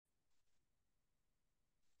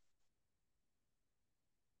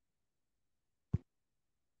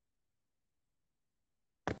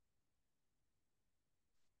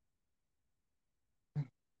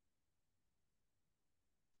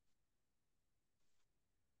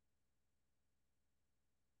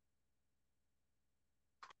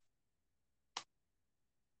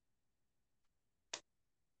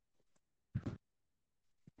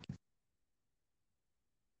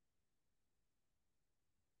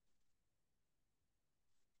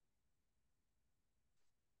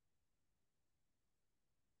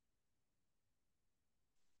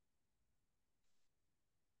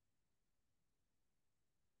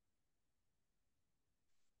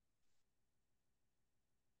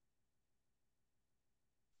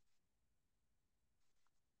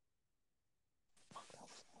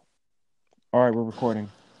All right, we're recording.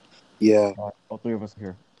 Yeah, All right, all three of us are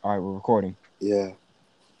here. All right, we're recording. yeah.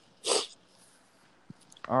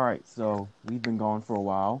 All right, so we've been going for a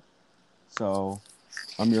while. So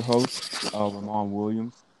I'm your host, Ramon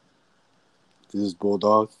Williams. This is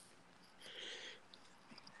Bulldog.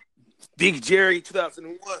 Big Jerry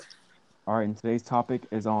 2001. All right, and today's topic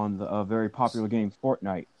is on the very popular game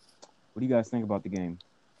Fortnite. What do you guys think about the game?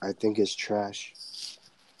 I think it's trash.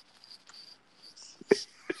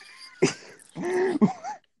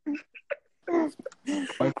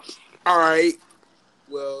 why, All right.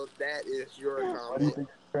 Well, that is your why do you comment, think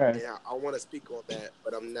it's trash? and I want to speak on that,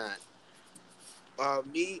 but I'm not.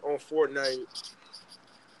 Me on Fortnite,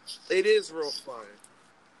 it is real fun.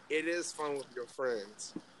 It is fun with your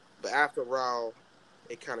friends, but after a while,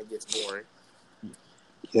 it kind of gets boring. What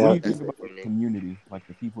do Yeah. you think That's about it for the me. community, like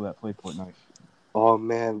the people that play Fortnite? Oh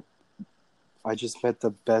man, I just met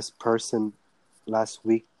the best person last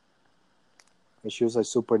week, and she was like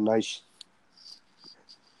super nice.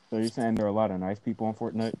 So you're saying there are a lot of nice people on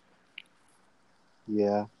Fortnite?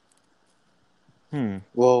 Yeah. Hmm.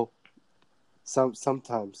 Well,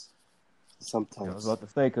 sometimes, Yeah, I was sometimes. about to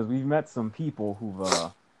say because we've met some people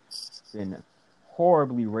who've been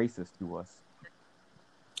horribly racist to us.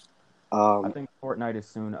 I Um, think Fortnite is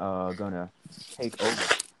soon gonna take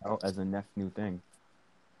over as a next new thing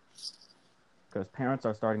because parents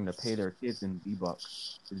are starting to pay their kids in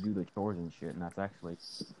V-Bucks to do the chores and shit, and that's actually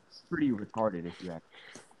pretty retarded if you ask.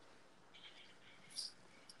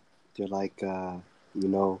 they're like, you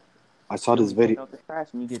know, I saw You this only take video. out the trash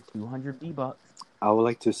and you get 200 V-Bucks. I would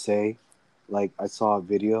like to say, like, I saw a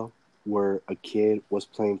video where a kid was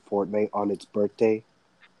playing Fortnite on its birthday,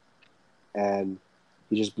 and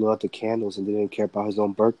he just blew out the candles and didn't care about his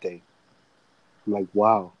own birthday. I'm like,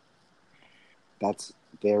 wow, that's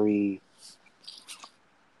very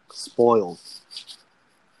spoiled,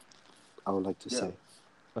 I would like to Yeah. say.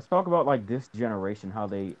 Let's talk about like this generation, how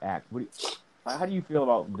they act. How do you feel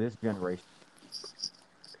about this generation?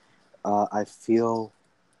 I feel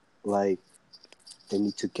like they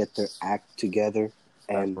need to get their act together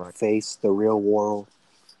That's and right. face the real world.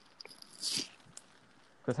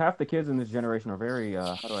 Because half the kids in this generation are very,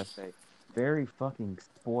 how do I say, very fucking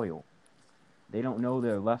spoiled. They don't know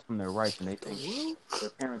their left from their rights, and they think Well, their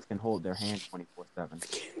parents can hold their hand 24/7.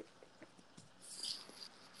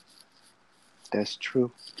 That's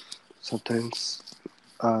true. Sometimes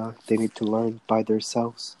they need to learn by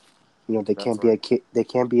themselves. You know, they That's can't be right. a kid. They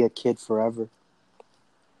can't be a kid forever.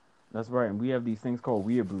 That's right. And we have these things called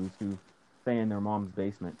weeaboos who stay in their mom's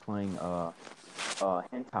basement playing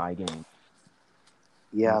hentai games, and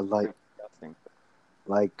Yeah, it's very disgusting.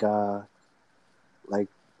 like, uh, like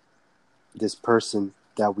this person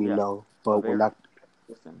that we Yeah, know, a but we're very not.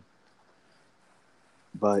 person.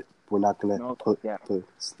 But we're not gonna No, put yeah, put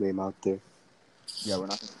his name out there. yeah. We're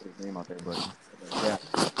not gonna put his name out there, but yeah,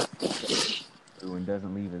 and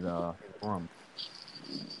doesn't leave his room.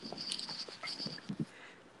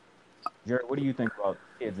 Jared, what do you think about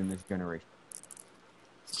kids in this generation?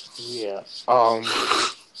 yeah.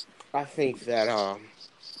 I think that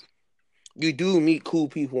you do meet cool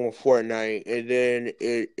people on Fortnite, and then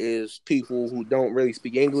it is people who don't really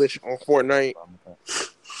speak English on Fortnite, Problem with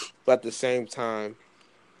that? but at the same time,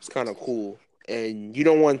 it's kind of cool. And you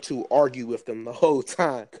don't want to argue with them the whole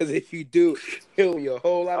time, because if you do, he'll be a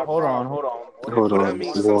whole lot Now, of hold on, problems. hold on. Hold But I What if on. mean,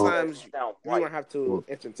 one of them Whoa, says sometimes you sound you white? might have to whoa, whoa,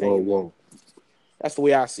 entertain them. whoa. That's the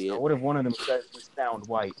way I see Now, it. what if one of them says you sound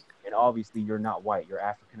white, and obviously you're not white, you're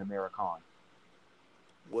African American?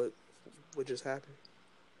 What what just happened?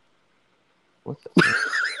 What the fuck?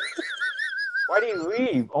 Why do you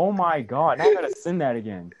leave? Oh my God! Now I gotta send that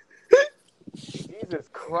again. Jesus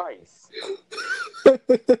Christ.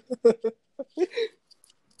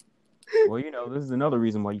 Well, this is another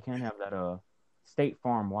reason why you can't have that State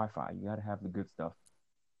Farm Wi-Fi. You gotta have the good stuff.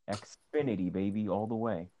 Xfinity, baby, all the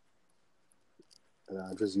way.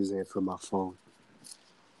 I'm just using it for my phone,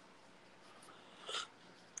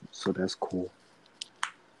 so that's cool.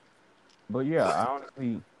 But yeah, I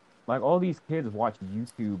honestly like all these kids watch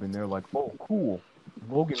YouTube and they're like, "Oh, cool.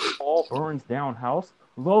 Logan Paul burns down house.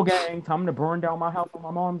 Logang, time to burn down my house while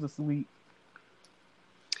my mom's asleep."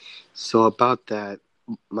 So about that,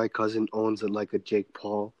 my cousin owns like a Jake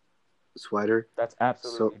Paul sweater. That's So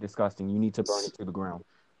absolutely disgusting. You need to burn it to the ground.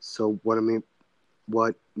 so what me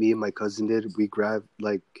and my cousin did, we grabbed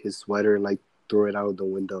like his sweater and like threw it out the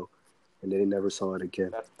window, and then he never saw it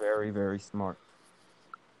again. That's very, very smart.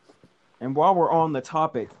 And while we're on the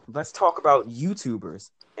topic, let's talk about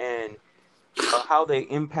YouTubers and how they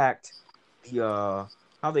impact the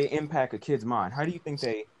how they impact a kid's mind. How do you think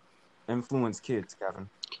they influence kids, Kevin?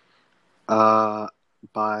 Uh,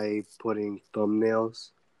 by putting thumbnails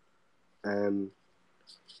and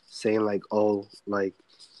saying like, oh, like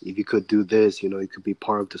if you could do this, you could be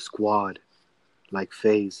part of the squad, like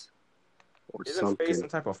FaZe or Isn't FaZe something. some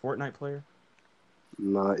type of Fortnite player?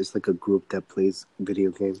 Nah, it's like a group that plays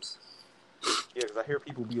video games. Yeah, because I hear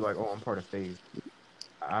people be like, "Oh, I'm part of FaZe."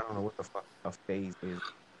 I don't know what the fuck a FaZe is.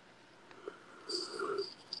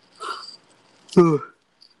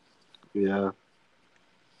 Yeah.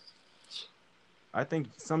 I think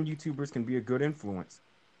some YouTubers can be a good influence,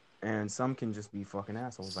 and some can just be fucking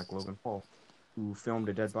assholes, like Logan Paul, who filmed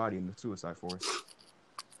a dead body in the suicide forest.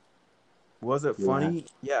 Was it Yeah. funny?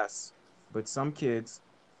 Yes, but some kids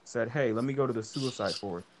said, "Hey, let me go to the suicide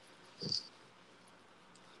forest."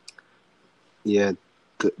 Yeah.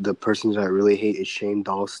 The person that I really hate is Shane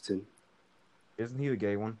Dawson. Isn't he the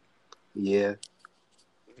gay one? Yeah.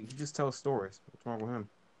 He just tells stories. What's wrong with him?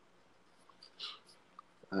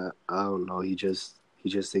 I don't know. He just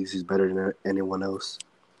thinks he's better than anyone else.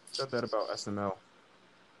 Said that about SML.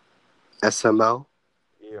 SML.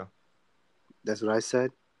 Yeah, That's what I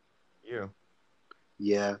said. yeah.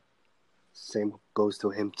 Yeah. Same goes to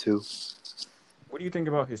him too. What do you think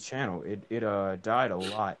about his channel? It died a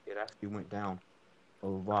lot. It actually went down a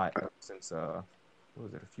lot ever since what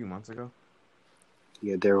was it, a few months ago?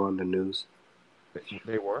 Yeah, they're on the news.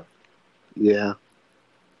 They were. Yeah.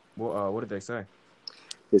 Well, what did they say?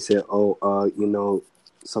 They said, oh,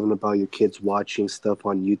 something about your kids watching stuff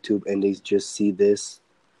on YouTube, and they just see this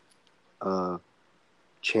uh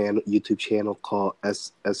YouTube channel called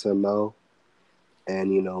SML,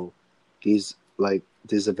 and he's like,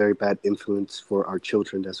 this is a very bad influence for our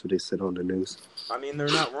children. That's what they said on the news. I mean, they're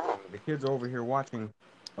not wrong. The kids over here watching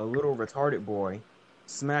a little retarded boy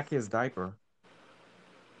smack his diaper.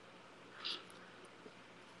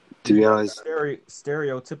 To Be be like honest,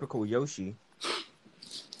 stereotypical Yoshi.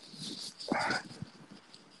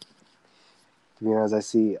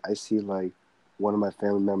 I see like one of my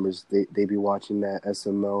family members. They be watching that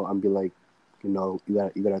SML. I'm be like, you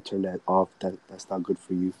gotta turn that off. That's not good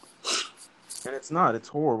for you. And it's not. It's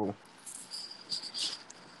horrible.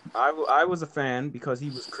 I was a fan because he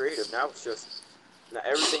was creative. Now it's just now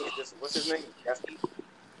everything is just what's his name? Jeffy?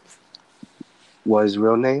 What his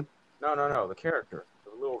real name? No, no, no. The character,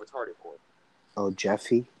 the little retarded boy. Oh,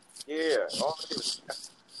 Jeffy. Yeah, all I do is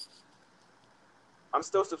I'm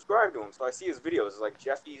still subscribed to him, so I see his videos. It's like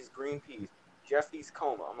Jeffy's green peas, Jeffy's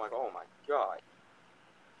coma. I'm like, oh my god,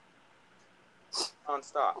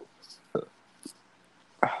 nonstop.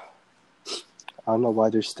 I don't know why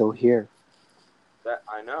they're still here. That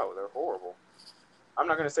I know they're horrible. I'm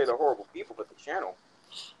not gonna say they're horrible people, but the channel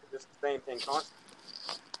is just the same thing constantly.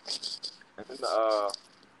 And then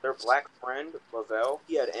their black friend Lavelle,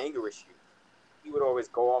 he had anger issues. He would always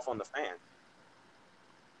go off on the fan.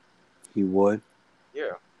 He would.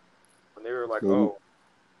 Yeah, when they were like, Maybe. oh,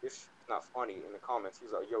 this is not funny in the comments.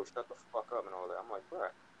 He's like, yo, shut the fuck up and all that. I'm like, bruh,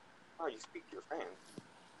 how you speak to your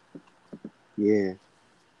fans? Yeah.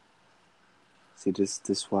 See, this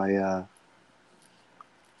why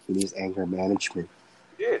he needs anger management.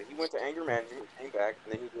 He did. He went to anger management, came back,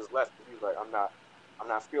 and then he just left. He was like, I'm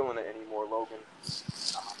not feeling it anymore, Logan.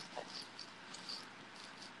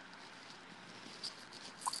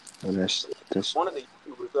 And that's One of the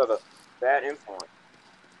YouTubers who have a bad influence.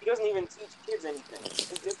 He doesn't even teach kids anything.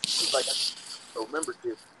 He's like, so remember,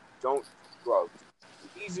 kids, don't do drugs.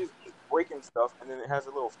 He's breaking stuff, and then it has a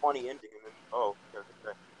little funny ending, and then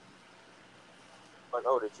like,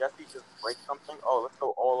 oh, did Jeffy just break something? Oh, let's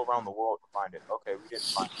go all around the world to find it. Okay, we didn't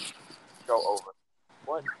find it. Show over.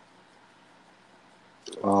 What?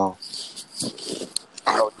 oh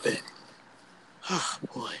Oh,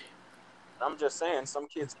 boy. I'm just saying, some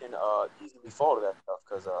kids can easily fall to that stuff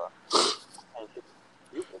because and kids are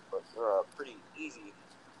stupid, but they're pretty easy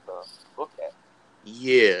to look at.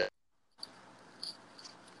 Yeah.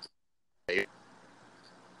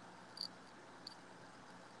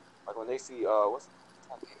 Like when they see what's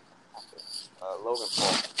Logan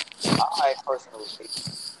Paul. I personally hate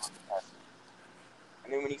him.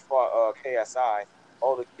 And then when he fought KSI,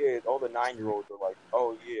 all the kids, all the 9-year-olds were like,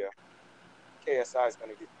 "Oh yeah, KSI is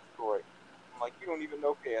gonna get destroyed." I'm like, you don't even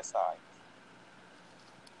know KSI.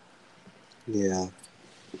 yeah.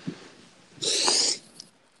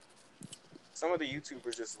 Some of the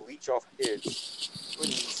YouTubers just leech off kids,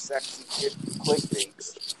 putting these sexy kid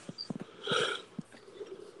clickbaits.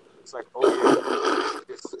 It's like, oh yeah,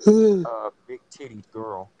 this big titty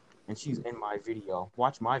girl, and she's in my video.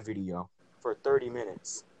 Watch my video for 30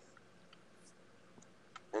 minutes.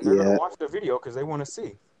 And they're going to Yeah. watch the video because they want to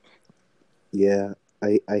see. Yeah.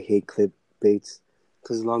 I hate clickbaits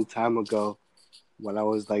because a long time ago, when I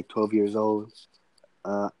was like 12 years old,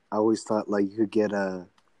 I always thought like you could get GTA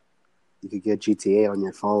on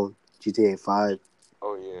your phone, GTA 5,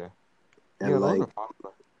 Oh yeah. and Yeah, those like are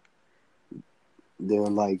popular. they were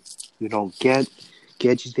like, get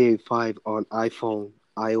GTA 5 on iPhone,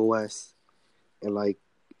 iOS, and like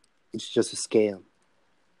it's just a scam.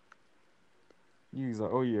 He's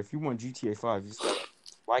like, oh yeah, if you want GTA 5, you just gotta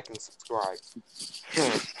like and subscribe.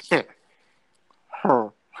 Huh,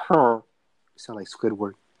 huh. You sound like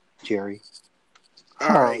Squidward, Jerry. All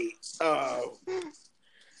Huh. right.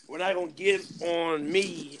 We're not gonna get on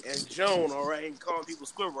me and Joan, all right, and calling people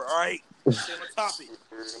Squidward, all right? Stay on the topic.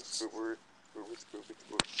 Squidward,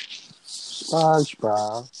 Squidward.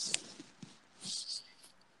 SpongeBob.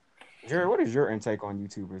 Jerry, what is your intake on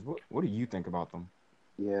YouTubers? What do you think about them?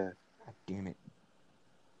 Yeah. God damn it.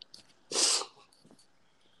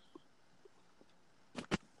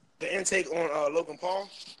 The intake on Logan Paul.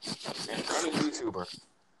 Any YouTuber.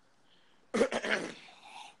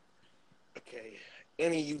 Okay,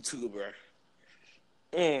 any YouTuber.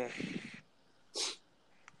 Mm.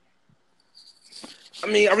 I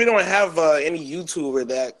mean, I really don't have any YouTuber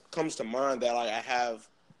that comes to mind that like I have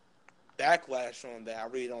backlash on that I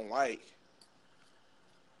really don't like.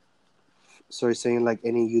 So you're saying like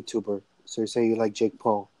any YouTuber. So you're saying you like Jake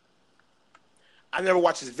Paul. I never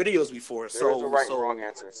watched his videos before, There is a right and so wrong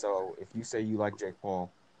answer, so if you say you like Jake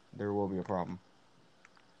Paul, there will be a problem.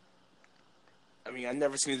 I mean, I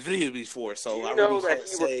never seen his videos before, Do so you I know really that can't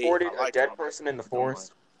he say if recorded I a like dead him person in the or don't like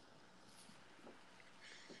forest?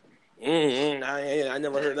 him. I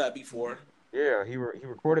never heard that before. Yeah, he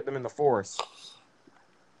recorded them in the forest.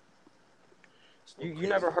 So You crazy.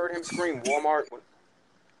 never heard him scream Walmart?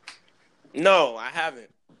 No, I haven't.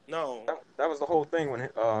 No. That was the whole thing when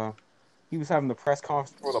he was having the press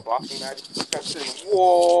conference for the boxing match. He kept screaming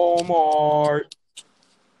Walmart.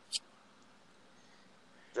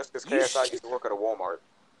 Just because You KSI used to work at a Walmart.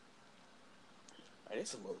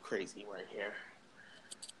 It's a little crazy right here.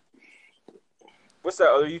 What's that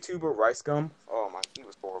other YouTuber, Rice Gum? Oh my, he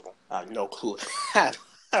was horrible. I have no clue. I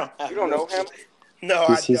don't have You don't no know him? clue. No,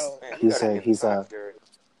 I He's he's don't. Man, you he's gotta a get with he's times, a Jared.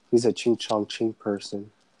 he's a ching chong ching person.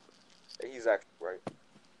 He's actually right.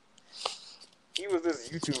 He was this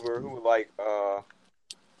YouTuber who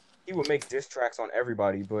he would make diss tracks on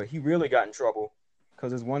everybody, but he really got in trouble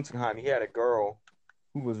because this one time he had a girl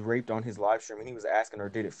who was raped on his live stream and he was asking her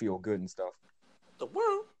did it feel good and stuff. The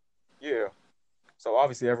world. Yeah. So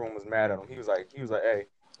obviously everyone was mad at him. He was like, hey,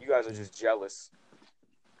 you guys are just jealous.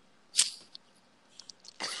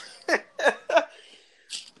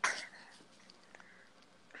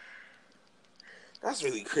 That's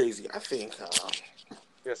really crazy. I think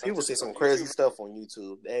Yeah, people say some some crazy stuff on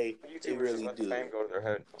YouTube. They YouTubers just really let the do. fame go to their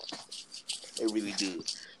head. They really do.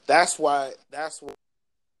 That's why.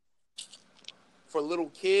 For little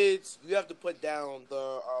kids, you have to put down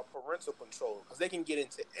the parental control because they can get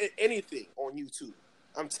into anything on YouTube.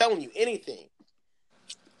 I'm telling you, anything.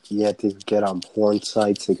 Yeah, they could get on porn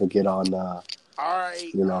sites. They could get on, All right.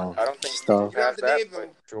 you know, I don't think stuff. You don't have has to that, name but them.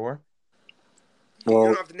 sure. You don't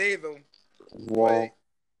Well, have to name them. well,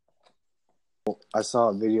 I saw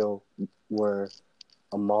a video where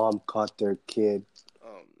a mom caught their kid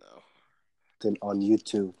Oh no. on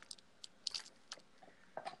YouTube.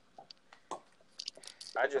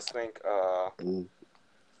 I just think, Mm.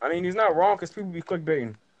 I mean, he's not wrong because people be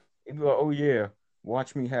clickbaiting. He'd be like, oh yeah,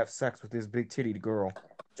 watch me have sex with this big titted girl.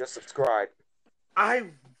 Just subscribe.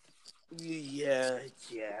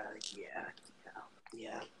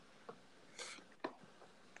 Yeah.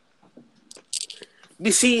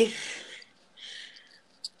 You see,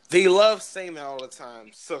 they love saying that all the time.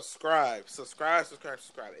 Subscribe. And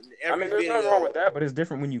I every mean, there's nothing video. wrong with that, but it's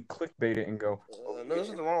different when you clickbait it and go, oh No, yeah, there's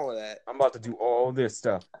nothing wrong with that. I'm about to do all this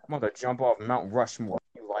stuff. I'm about to jump off Mount Rushmore.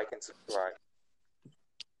 You like and subscribe.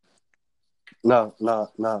 No.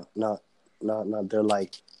 They're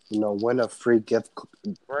like, win a free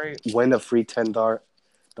Right? win a free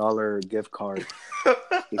 $10 gift card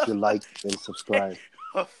if you like and subscribe.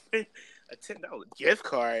 A $10 gift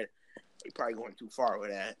card. You're probably going too far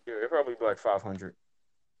with that. Yeah, it'd probably be like 500.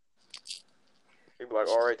 They'd be like,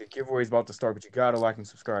 all right, the giveaway's about to start, but you gotta like and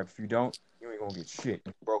subscribe. If you don't, you ain't gonna get shit.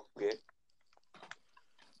 You broke it.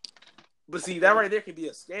 But see, that right there could be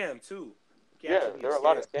a scam too. Yeah, there are a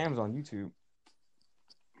lot of scams on YouTube.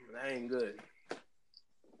 That ain't good.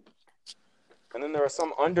 And then there are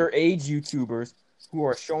some underage YouTubers who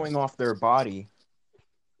are showing off their body.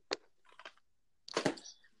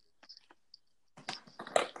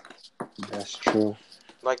 That's true.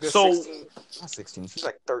 Like this So, 16, not 16, she's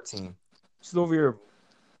like 13. She's over here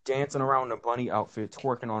dancing around in a bunny outfit,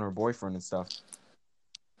 twerking on her boyfriend and stuff.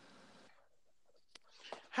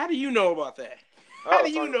 how do you know about that? How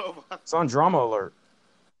do you know about It's on Drama Alert.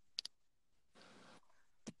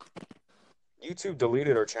 YouTube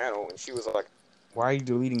deleted her channel, and she was like, "Why are you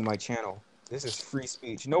deleting my channel? This is free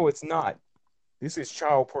speech." No, it's not. This is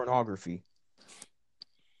child pornography.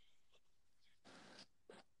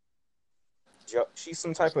 She's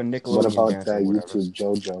some type of What Nickelodeon about dancer or that whatever. YouTube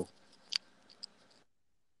JoJo?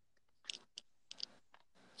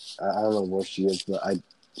 I don't know where she is, but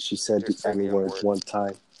she said Just the say the N word N-word. one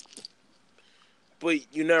time.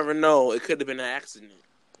 But you never know. It could have been an accident.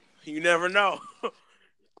 You never know.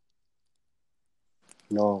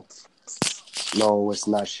 No, it's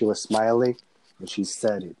not. She was smiling and she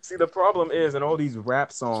said it. See, the problem is in all these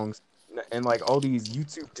rap songs and like all these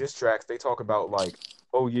YouTube diss tracks, they talk about like,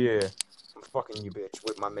 "Oh yeah, I'm fucking you, bitch,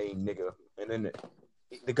 with my main nigga," and then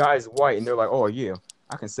the guy's white, and they're like, "Oh yeah,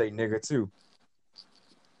 I can say nigga too."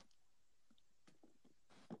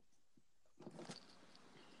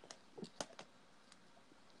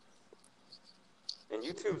 And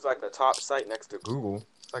YouTube's like the top site next to Google.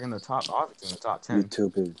 It's like in the top, obviously in the top 10.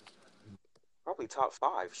 YouTube is. Probably top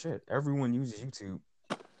 5. Shit, everyone uses YouTube.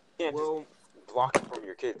 You can't just Well, block it from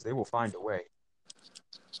your kids. They will find a way.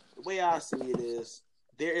 the way I see it is,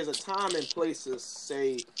 there is a time and place to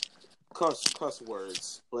say cuss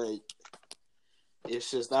words, but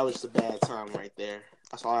it's just that was just a bad time right there.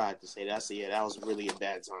 That's all I have to say. That was really a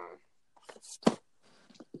bad time.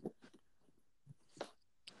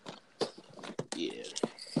 Yeah.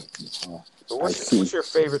 But what's your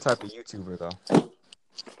favorite type of YouTuber though?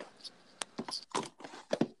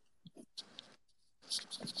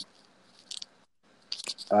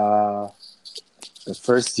 The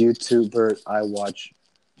first YouTuber I watched,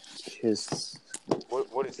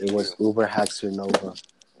 What is it was Uber Haxer Nova.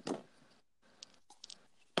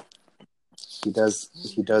 He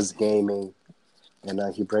does gaming, and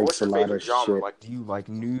he breaks a lot of genre? shit. Like, do you like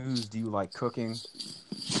news? Do you like cooking?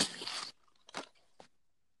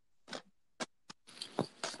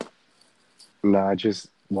 No, I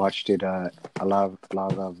just watched it. A lot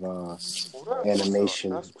of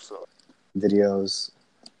animation videos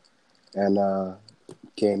and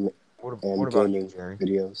gaming What about you, Jerry?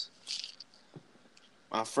 videos.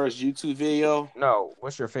 My first YouTube video. No,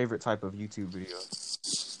 what's your favorite type of YouTube video?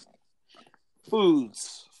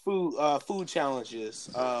 Food challenges.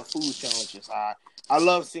 I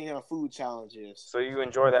love seeing food challenges. So you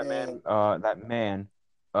enjoy that man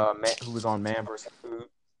who was on Man vs. Food?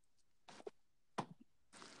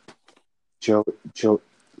 Joe.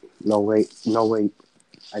 No wait.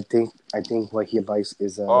 I think what he likes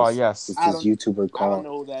is yes. is this YouTuber called I don't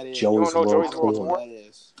know who that is. Joe's World Tour.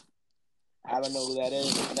 I don't know who that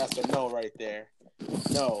is. That's a no right there.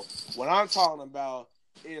 No, what I'm talking about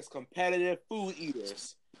is competitive food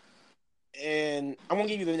eaters, and I'm gonna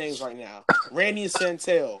give you the names right now: Randy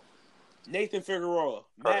Santel, Nathan Figueroa,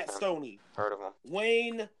 Matt Stoney, Heard of him?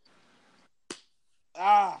 Wayne.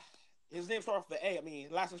 His name starts with the A. I mean,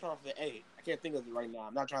 last name starts with the A. I can't think of it right now.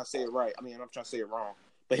 I'm not trying to say it right. I mean, I'm trying to say it wrong.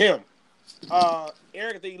 But him,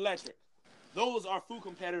 Eric the Electric. Those are food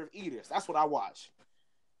competitive eaters. That's what I watch.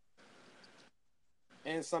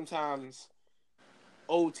 And sometimes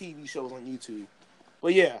old TV shows on YouTube.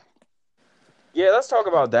 But yeah. Yeah, let's talk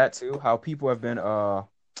about that too. How people have been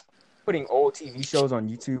putting old TV shows on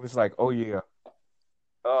YouTube. It's like, oh yeah,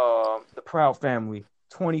 the Proud Family,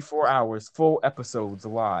 24 hours, full episodes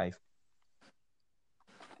live.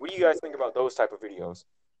 What do you guys think about those type of videos?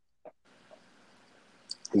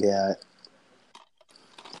 Yeah,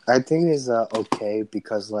 I think it's okay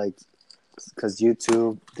because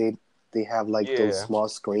YouTube they have like those small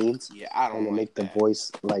screens. Yeah, I don't and they like make that. the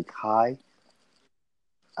voice like high.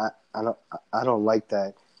 I don't like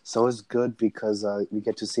that. So it's good because we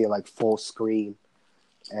get to see like full screen,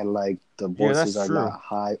 and like the voices are not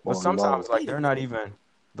high or low. But sometimes low. like they're not even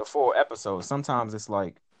the full episode. Sometimes it's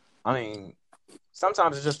like, I mean,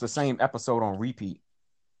 sometimes it's just the same episode on repeat.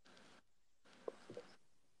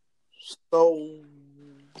 So,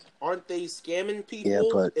 aren't they scamming people? Yeah,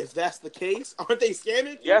 but if that's the case, aren't they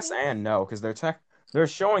scamming people? Yes and no, because they're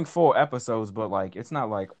showing full episodes, but like it's not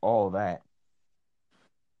like all that.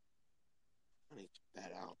 Let me check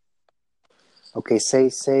that out. Okay,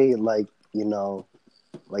 say like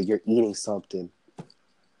like you're eating something,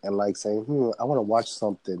 and like saying, I want to watch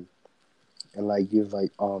something, and like you're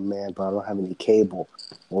like, oh man, but I don't have any cable.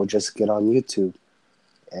 We'll just get on YouTube,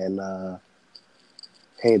 and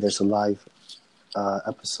hey, there's a live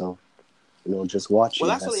episode. Just watch it.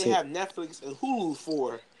 Well, that's what That's they it. have Netflix and Hulu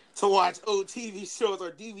for, to watch old TV shows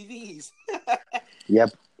or DVDs.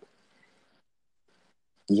 Yep.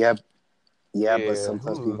 Yeah, but Yeah,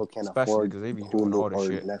 sometimes Hulu, people can't especially afford because they be doing Hulu all the or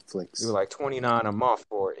shit. They were Netflix. like $29 a month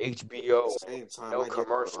for HBO, Same time, no I guess you're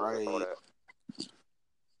commercials and all right. that.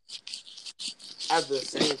 At the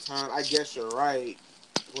same time, I guess you're right.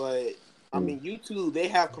 But I Mm. mean, YouTube they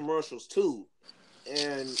have commercials too,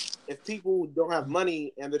 and if people don't have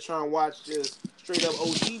money and they're trying to watch just straight up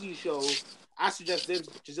old TV shows, I suggest them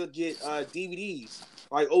to just get DVDs,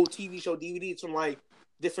 like old TV show DVDs from like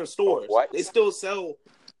different Oh, stores. what? They still sell.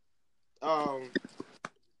 Um,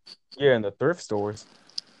 Yeah, in the thrift stores.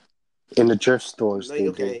 In the thrift stores, they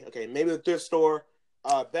do. okay, maybe the thrift store,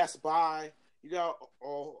 Best Buy. You got a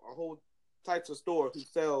whole types of stores who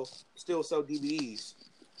still sell DVDs.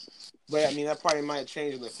 But I mean, that probably might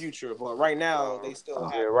change in the future. But right now, they still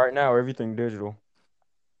Yeah, have them. right now everything digital.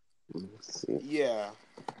 Let's see. Yeah.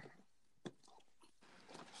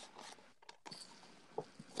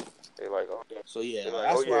 They like, oh yeah, So yeah, they like,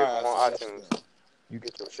 oh that's yeah, why go I on suggest iTunes, them. you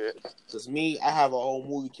get your shit. Cause me, I have a whole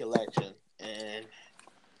movie collection, and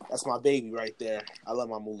that's my baby right there. I love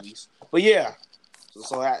my movies. But yeah,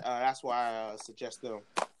 so that's why I suggest them.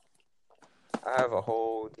 I have a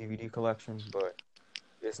whole DVD collection, but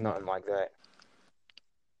it's nothing like that.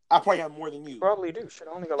 I probably have more than You you. probably do. Shit,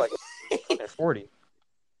 I only got like fucking 40.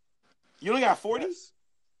 You only got 40? Yes.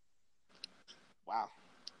 Wow.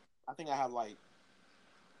 I think I have like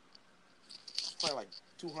probably like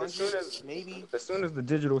 200, maybe. As soon as the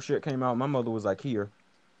digital shit came out, my mother was like, here's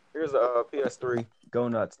a PS3. Go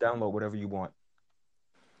nuts. Download whatever you want.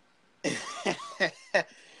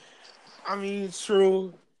 I mean,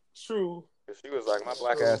 true. She was like, my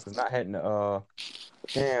black ass is not heading to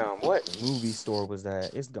damn, what movie store was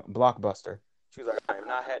that? It's Blockbuster. She was like, I am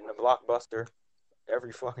not heading to Blockbuster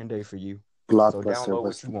every fucking day for you. So Blockbuster download what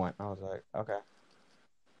was you want. I was like, okay.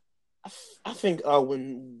 I think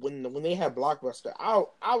when they had Blockbuster,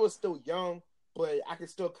 I was still young, but I can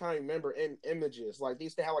still kind of remember images. Like they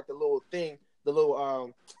used to have like the little thing, the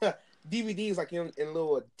little DVDs like in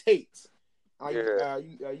little tapes. Yeah.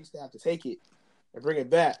 You used to have to take it and bring it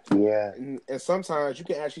back. yeah. And sometimes you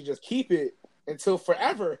can actually just keep it until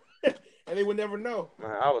forever, and they would never know.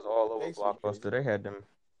 Man, I was all over Thanks to be crazy. Blockbuster. They had them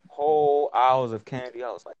whole aisles of candy.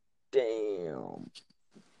 I was like, damn.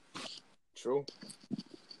 True.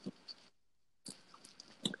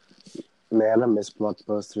 Man, I miss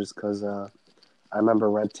Blockbusters because I remember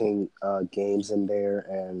renting games in there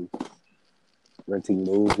and renting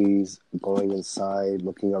movies, going inside,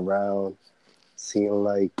 looking around, seeing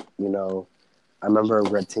like, I remember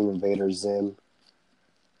renting Invader Zim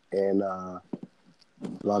and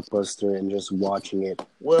Blockbuster and just watching it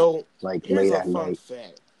Well, like here's late a at fun night.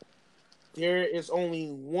 fact. There is only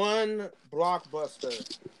one Blockbuster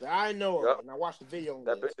that I know of, and I watched the video on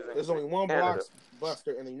That this. bitch is in There's only one Canada.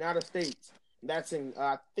 Blockbuster in the United States. And that's in,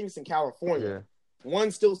 I think it's in California. Yeah.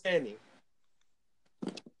 One's still standing.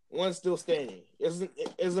 Isn't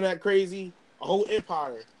that crazy? A whole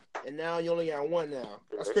empire, and now you only got one now.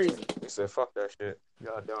 That's crazy. They said, fuck that shit.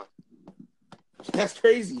 Y'all done. That's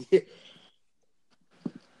crazy.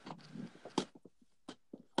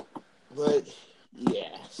 But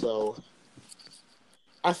yeah, so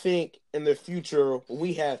I think in the future when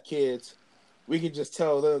we have kids, we can just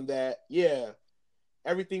tell them that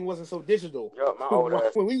everything wasn't so digital. Yup, my old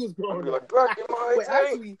ass. when we was I'm growing gonna be up. like, back in my Wait, day,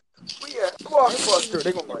 actually, we had Blockbuster.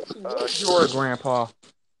 They gonna be like, sure, Grandpa.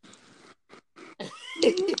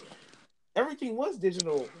 everything was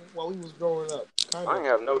digital while we was growing up. Kind I of. ain't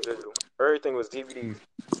have no digital. Everything was DVDs.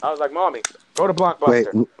 I was like, Mommy, go to Wait,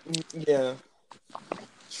 Blockbuster. Yeah.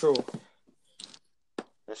 True.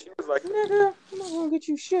 And she was like, nigga, I'm not gonna get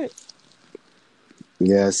you shit.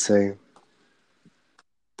 yeah, same.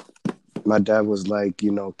 My dad was like,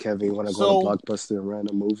 Kevin, you want to go to Blockbuster and rent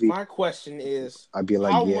a movie? My question is, I'd be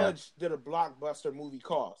like, how yeah. much did a Blockbuster movie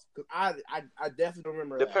cost? Because I definitely don't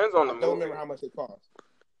remember. Depends that. on the I don't movie. remember how much it cost.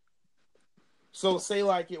 So say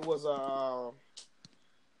like it was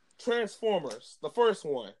Transformers, the first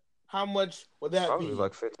one. How much would that Probably be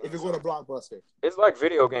like 15. if it's going to Blockbuster? It's like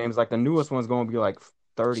video games. Like the newest one's gonna be like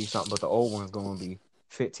 30 something, but the old one's gonna be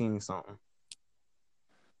 15 something.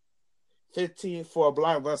 15 for a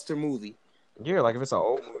Blockbuster movie. Yeah, like if it's an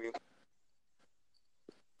old movie.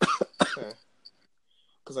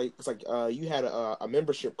 Because you had a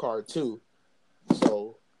membership card too.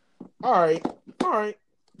 So, all right.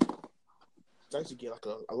 I used to get like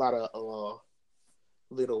a lot of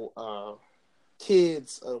little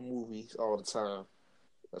kids movies all the time.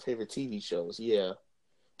 My favorite TV shows, yeah.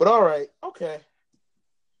 But all right, okay.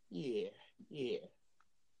 Yeah. Yeah.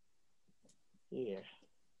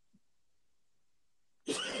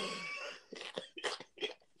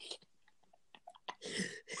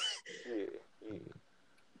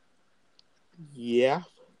 Yeah.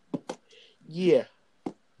 Yeah.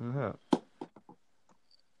 Yeah.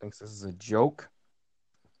 Thinks this is a joke.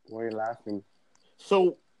 Why are you laughing?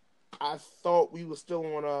 So I thought we were still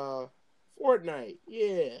on Fortnite.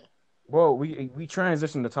 Yeah. Well, we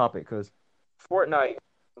transitioned the topic because Fortnite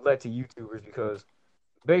led to YouTubers because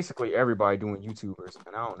basically everybody doing YouTubers,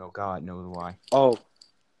 and I don't know, God knows why. Oh.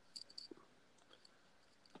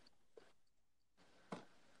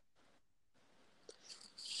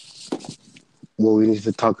 What we need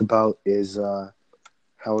to talk about is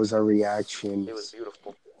how was our It was reactions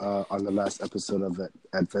beautiful. on the last episode of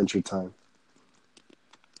Adventure Time.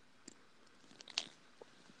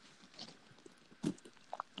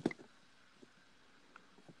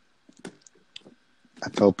 I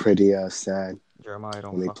felt pretty sad Jeremiah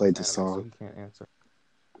don't when they fuck played with the anime, so song. he can't answer.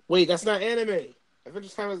 Wait, that's not anime. Adventure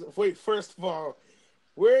Time is. Wait, first of all,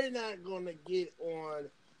 we're not gonna get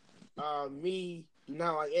on me do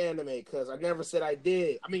not like anime because I never said I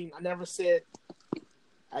did. I mean, I never said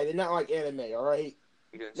I did not like anime. All right.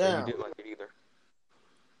 He didn't say he Now didn't like it either.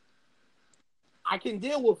 I can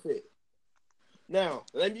deal with it. Now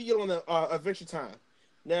let me get on the Adventure Time.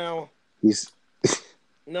 Now, He's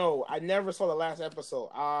no, I never saw the last episode.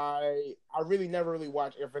 I really never really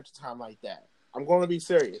watched Adventure Time like that. I'm going to be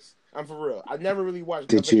serious. I'm for real. I never really watched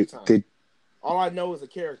did Adventure you Time. All I know is the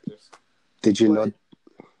characters. did you know?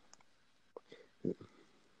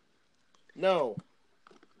 No.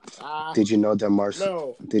 Did you know that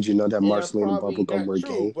No. Did you know that And that's Marceline and probably Bubblegum not were true,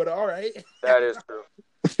 gay? but all right. That is true.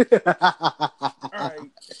 All right,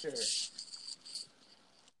 sure.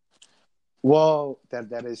 Whoa,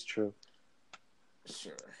 that is true.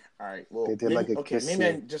 Sure. All right. Well, They did like a kiss maybe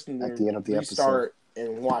I scene just need at the end to of the restart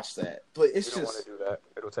and watch that. But it's We don't want just to do that.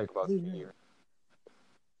 It'll take about 2 years.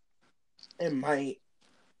 it might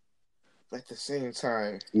at the same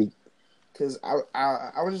time Mm. because I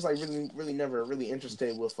was just like really never really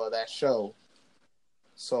interested with that show,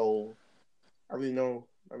 so I really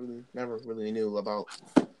never really knew about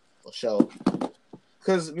the show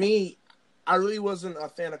because I really wasn't a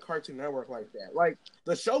fan of Cartoon Network like that. Like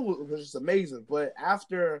the show was just amazing, but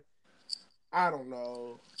after I don't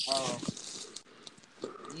know,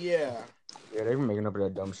 yeah, Yeah, they were making up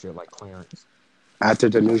that dumb shit like Clarence. After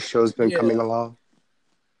the new show's been coming yeah, along,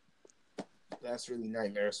 that's really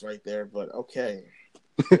nightmares right there. But okay,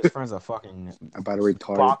 His friend's a fucking about a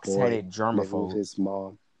retarded box-headed boy living with germaphobe. his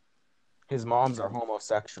mom. His moms are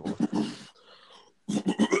homosexuals.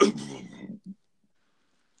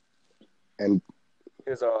 And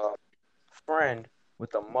His friend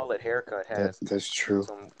with the mullet haircut has that's true.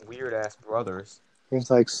 some weird ass brothers. It's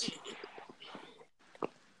like,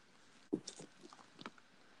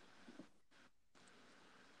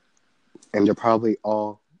 and they're probably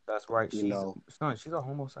all, That's right. you know, She's a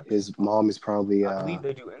homosexual. his mom is probably I believe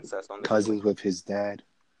they do incest on the cousins with his dad.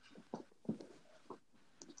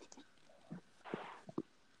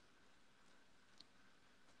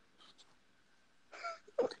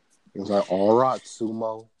 It was like, all right,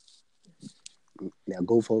 Sumo. Now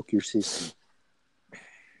go fuck your sister.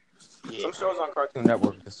 yeah. Some shows on Cartoon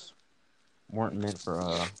Network just weren't meant for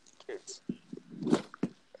kids.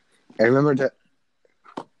 I remember that,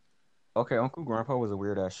 Okay, Uncle Grandpa was a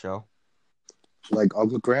weird ass show. like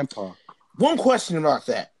Uncle Grandpa. One question about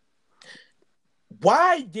that: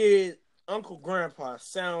 why did Uncle Grandpa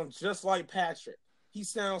sound just like Patrick? He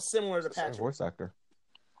sounds similar to Patrick. Same voice actor.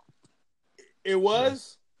 It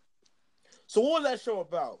was. So what was that show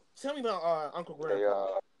about? Tell me about Uncle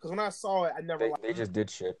Grandpa. Because when I saw it, I never. They just did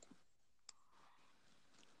shit.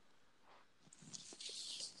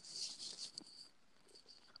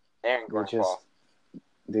 And Grandpa.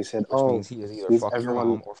 They said, Which means he is either fuck your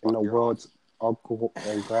mom or fuck in the your world's uncle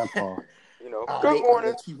and grandpa. You know, good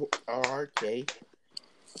morning. Okay.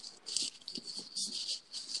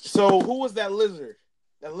 So who was that lizard?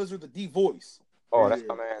 That lizard with the deep voice. Oh, that's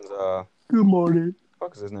my man's Good morning.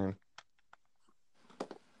 What is his name?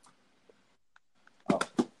 Oh.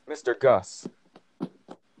 Mr. Gus.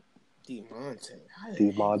 DeMonte.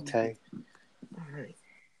 DeMonte. All right.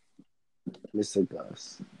 Mr.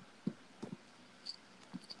 Gus.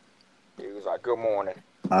 He was like, good morning.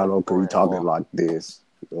 I don't know, because you talking like this.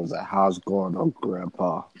 It was like, how's it going on,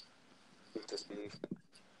 Grandpa? To Steve.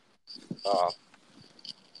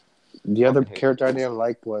 The other character I didn't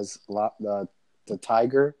like was the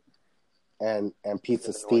tiger and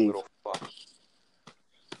Pizza Steve.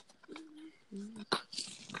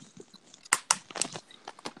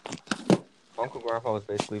 Uncle Grandpa was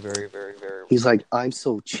basically very, very, very... He's like, I'm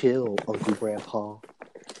so chill, Uncle Grandpa.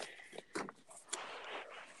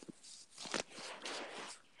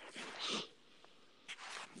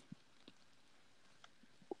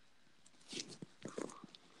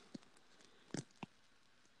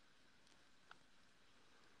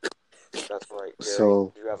 That's right, Gary.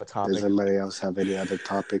 So, Do you have a does topic? anybody else have any other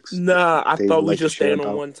topics Nah, I they thought would we like to just share staying on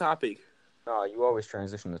about? one topic. No, you always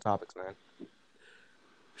transition the topics, man.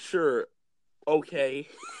 Sure. Okay.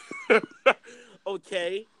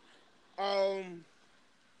 Okay. Um.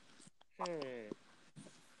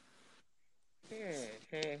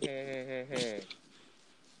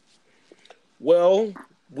 Well,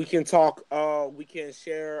 we can talk. We can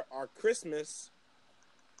share our Christmas.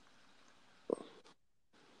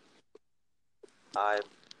 I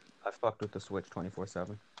fucked with the Switch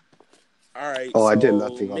 24/7. All right. Oh, So I did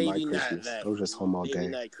nothing on my maybe not Christmas. that. I was just home all Maybe day.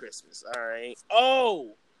 not Christmas. All right.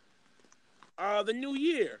 Oh. The new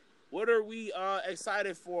year. What are we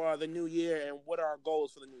excited for the new year, and what are our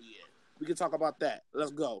goals for the new year? We can talk about that.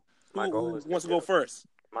 Let's go. My goal Who is wants to go first?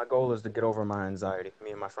 My goal is to get over my anxiety.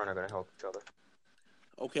 Me and my friend are gonna help each other.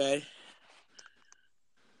 Okay.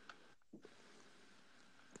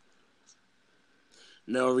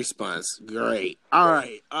 No response. Great. All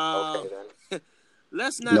right. Okay then.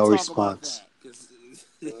 Let's not No talk response. about that because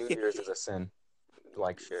New Year's is a sin.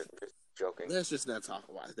 Like shit. Just joking. let's just not talk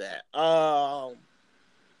about that.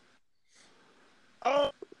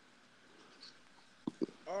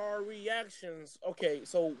 Our reactions. Okay,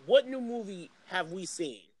 so what new movie have we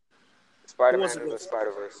seen? Spider-Man into the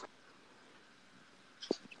Spider-Verse.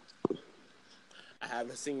 I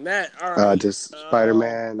haven't seen that. All right. Just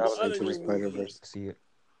Spider-Man That was other Into the new Spider-Verse. movie? See it.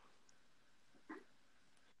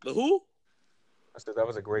 The who? I said that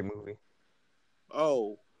was a great movie.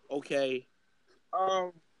 Oh, okay.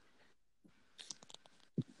 Oh,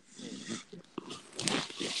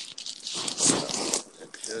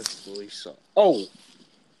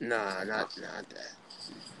 nah, not that.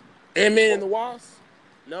 Ant-Man and the Wasp?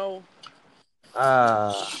 No.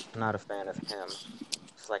 Not a fan of him.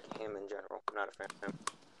 Just like him in general. I'm not a fan of him.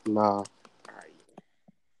 Nah. All right.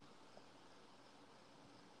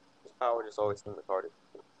 His power just always seemed retarded.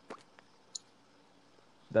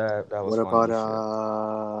 That was What funny about as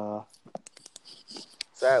shit.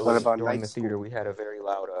 Sadly, what about during Night the theater, School? we had a very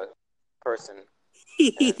loud person,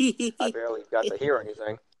 and I barely got to hear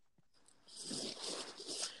anything.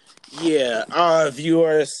 Yeah,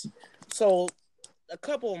 viewers. So a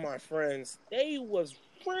couple of my friends, they was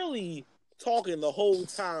really talking the whole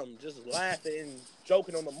time, just laughing and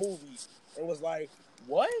joking on the movie, and was like,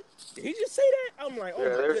 "What? Did he just say that?" I'm like, "Oh Yeah,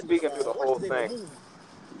 my they're goodness!" speaking through the What's whole the name of thing. the movie?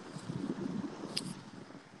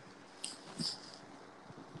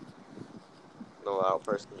 The loud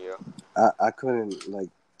person, yeah. I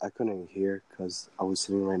couldn't hear because I was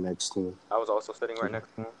sitting right next to him. I was also sitting right next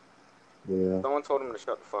to him. Yeah. Someone told him to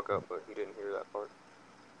shut the fuck up, but he didn't hear that part.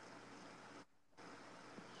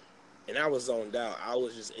 And I was zoned out. I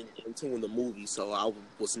was just into the movie, so I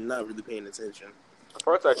was not really paying attention. The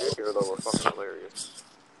parts I did hear, though, were fucking hilarious.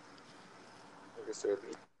 Like I said,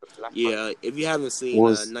 Yeah, if you haven't seen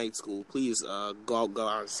Night School, please go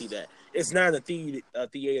out and see that. It's not in the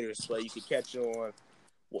theaters, but you can catch it on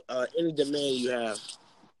any demand you have.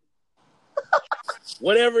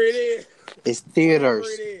 Whatever it is. It's theaters.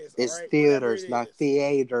 It's right? Theaters, not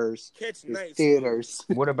theaters. Catch it's Night theaters.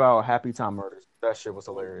 School. What about Happy Time Murders? That shit was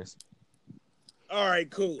hilarious. All right,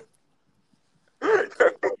 cool. My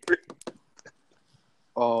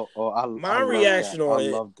reaction that. on I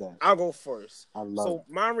it. love that. I'll go first. So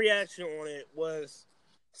my reaction on it was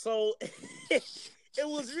it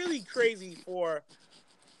was really crazy for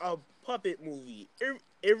a puppet movie.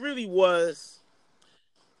 It really was.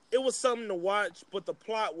 It was something to watch, but the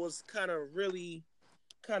plot was kind of. I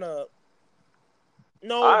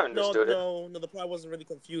understood it. No, the plot wasn't really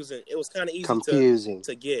confusing. It was kind of easy confusing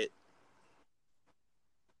to get.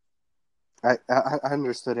 I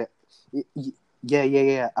understood it.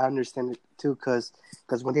 Yeah. I understand it too, because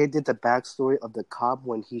when they did the backstory of the cop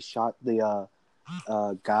when he shot the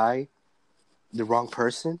guy, the wrong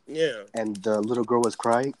person, and the little girl was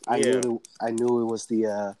crying. I knew it was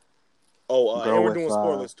the girl and we're with doing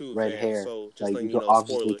spoilers too, red fam, hair. so just like letting you you can know,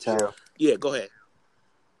 obviously spoilers. tell. Yeah, go ahead.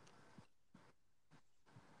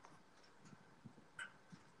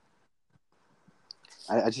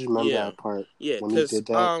 I just remember that part. Yeah, when he did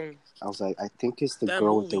that, I was like, I think it's the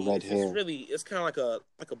girl with the red hair. It's kind of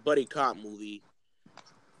like a buddy cop movie.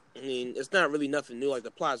 I mean, it's not really nothing new. Like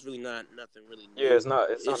the plot's really not nothing really new. Yeah, it's not.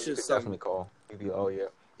 It's just you could definitely call. You'd be, oh yeah.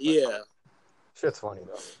 Yeah. Shit's funny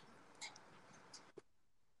though.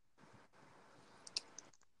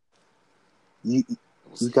 You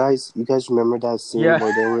guys remember that scene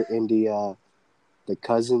where they were in the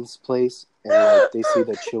cousin's place and like they see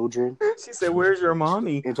the children? She said, "Where's your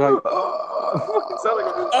mommy?" It's like, it sound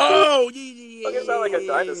like a it sound like a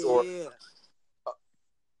dinosaur.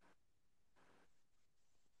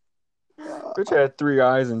 Bitch had 3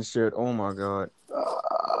 eyes and shit. Oh my god.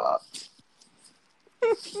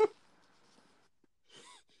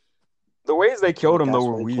 The ways they killed him though That's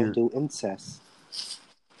were why they can't weird. do incest.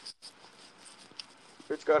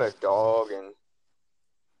 Bitch got a dog and.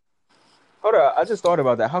 Hold on, I just thought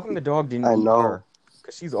about that. How come the dog didn't I eat know. her?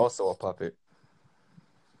 Because she's also a puppet.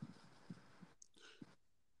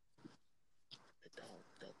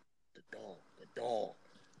 The dog.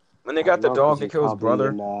 When they I got the know, because dog to he's kill his probably brother,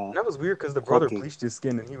 in and that was weird because the brother croaking. bleached his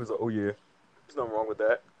skin and he was like, oh yeah, there's nothing wrong with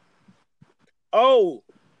that. Oh,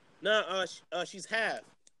 she's half.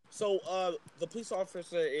 So the police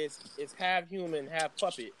officer is half human, half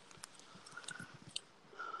puppet.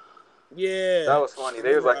 Yeah, That was funny.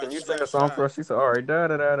 They was remember, like, can you she sing got a song for shot. us? She said, all right, da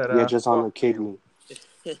da da da Yeah, da. just on her Fuck you.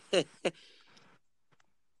 kidney.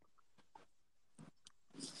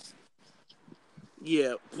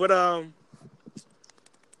 Yeah, but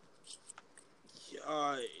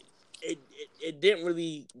it didn't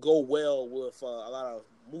really go well with a lot of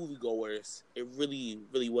moviegoers. It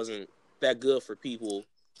really wasn't that good for people.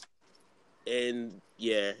 And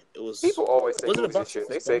yeah, it was. People always say Was it movies about is shit.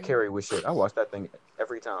 They something's say brother? Carrie was shit. I watch that thing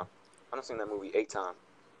every time. I done seen that movie 8 times.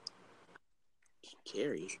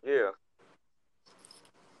 Carrie. Yeah,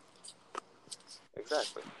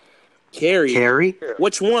 exactly. Carrie? Yeah.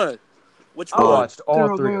 Which one? Which I one? watched all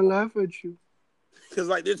They're all 3 gonna of them. laugh at you. Because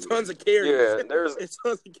like there's tons of Carries. Yeah, There's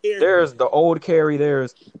tons of Carries. there's the old Carrie,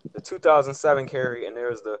 there's the 2007 Carrie, and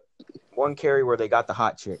there's the one Carrie where they got the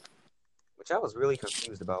hot chick, which I was really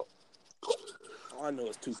confused about. All I know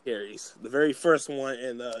is 2 Carries. The very first one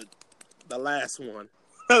and the last one.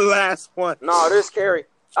 The last one. No, this Carrie,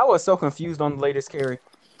 I was so confused on the latest Carrie,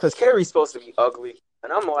 because Carrie's supposed to be ugly,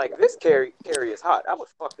 and I'm like, this Carrie is hot. I would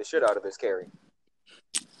fuck the shit out of this Carrie.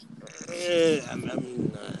 I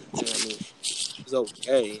mean, she's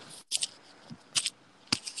okay.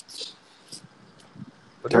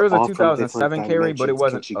 But there They're was a all from different 2007 Carrie, but it dimensions.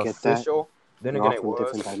 wasn't Can't you get that? official. Then They're again, all it from was.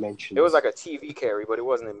 different It was dimensions. like a TV Carrie, but it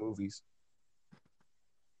wasn't in movies.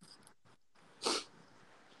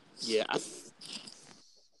 Yeah,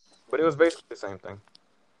 But it was basically the same thing.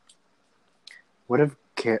 What if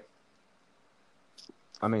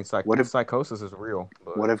I mean, psychosis is real,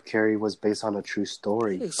 but what if Carrie was based on a true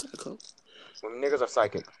story? when niggas are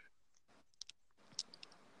psychic,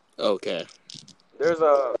 okay. there's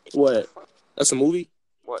a What? That's a movie?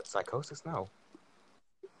 what psychosis? No,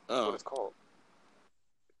 that's what Oh. it's called.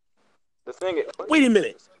 The thing is, Wait a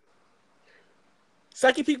minute.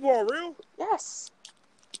 Psychic people are real? Yes.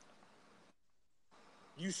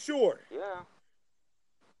 You sure? Yeah.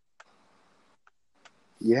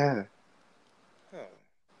 Yeah. Huh.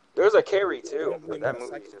 There's a Carrie too, I've never but met that a movie's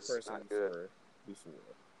psychic just person not good. before.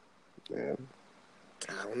 Yeah.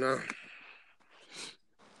 I don't know.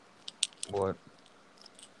 What?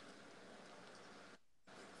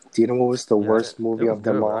 Do you know what was the Yeah, worst it movie was of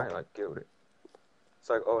good, them but all? I like killed it. It's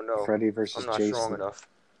like, oh no, Freddy I'm versus not strong Jason. enough.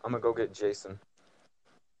 I'm gonna go get Jason.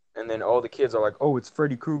 And then all the kids are like, oh, it's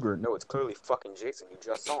Freddy Krueger. No, it's clearly fucking Jason. You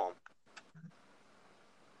just saw him.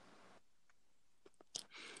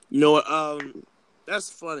 You know what? That's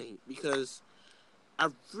funny because I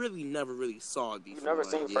really never really saw it before. You've never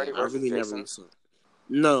seen Freddy I versus really never Jason? really saw it.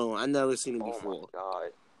 No, I never seen it Oh before. my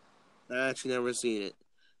god. I actually never seen it.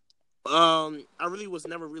 I really was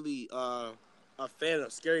never really a fan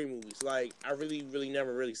of scary movies. Like I really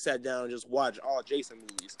never really sat down and just watched all Jason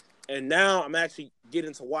movies. And now I'm actually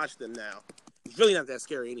getting to watch them now. It's really not that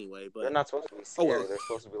scary anyway, but They're not supposed to be scary. well. They're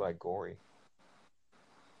supposed to be like gory.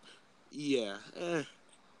 Yeah.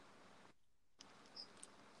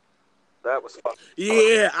 That was fucking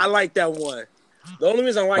Yeah, I like that one. The only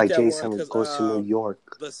reason I like that Jason one because Goes to New York.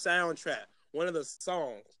 the soundtrack, one of the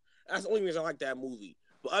songs. That's the only reason I like that movie.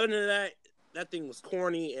 But other than that, that thing was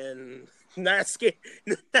corny and not scary.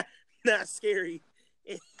 Not scary.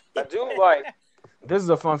 I do like. This is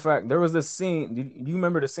a fun fact. There was this scene. Do you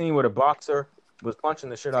remember the scene where the boxer was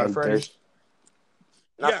punching the shit out of And Freddy? there's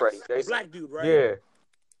Not Freddy. The Jason. black dude, right? Yeah.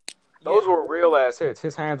 Those were real ass hits.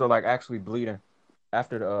 His hands are like actually bleeding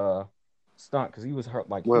after the stunt because he was hurt.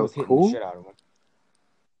 Like he was hitting the shit out of him.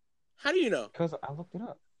 How do you know? Because I looked it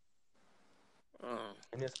up. Oh.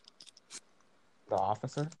 And it's the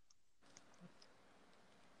officer.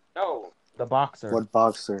 No, the boxer. what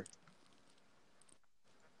boxer?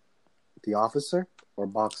 The officer or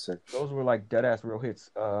boxer? Those were like dead ass real hits.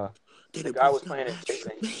 The guy was playing it.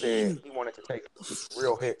 Jason. He said he wanted to take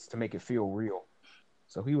real hits to make it feel real.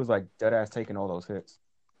 So he was like dead ass taking all those hits.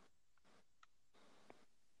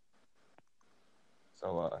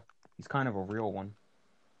 So he's kind of a real one.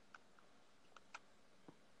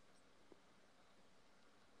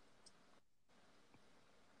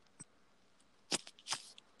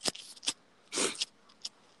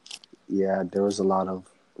 Yeah, there was a lot of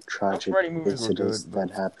tragic Freddy movies were incidents good, but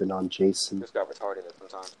that happened on Jason. just got retarded at some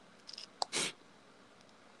time.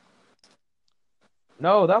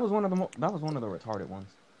 No, that was one of the retarded ones.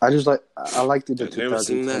 I liked the I've never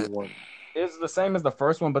seen that. 2021. It's the same as the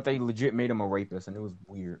first one, but they legit made him a rapist, and it was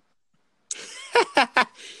weird.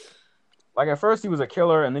 Like at first he was a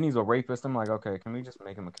killer, and then he's a rapist. I'm like, okay, can we just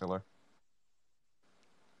make him a killer?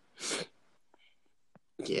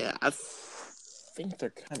 Yeah, I think they're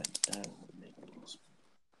kind of done with making those.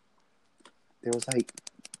 There was like,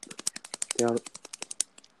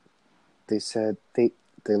 they said the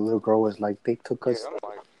little girl was like, they took us.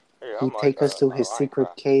 He'd take us to his secret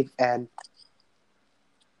cave and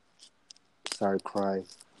started crying.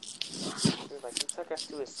 He was like, he took us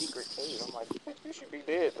to his secret cave. I'm like, you should be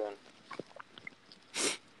dead then.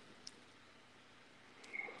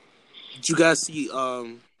 Did you guys see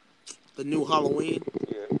the new Halloween?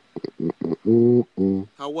 Yeah.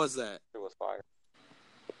 How was that? It was fire.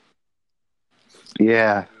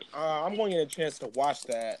 Yeah. I'm going to get a chance to watch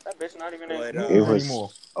that. That bitch not even in It movies was anymore.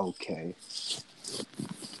 okay.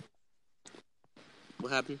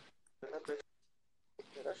 What happened?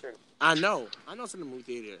 That shit. I know it's in the movie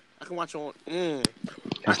theater. I can watch it on.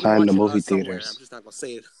 It's not in the movie theaters. I'm just not gonna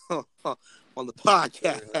say it on the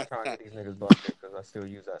podcast. I'm trying to get these niggas busted because I still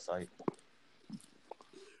use that site.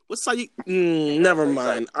 What site? Never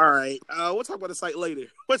mind. All right. We'll talk about the site later.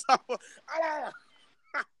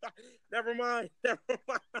 Never mind.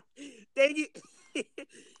 Dang it.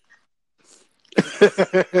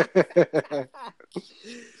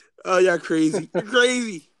 Oh, y'all crazy. You're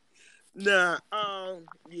crazy. Nah.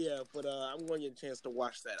 Yeah, but I'm going to get a chance to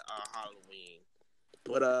watch that Halloween.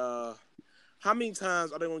 But how many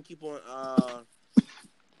times are they going to keep on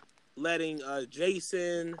letting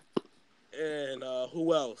Jason and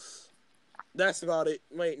who else? That's about it.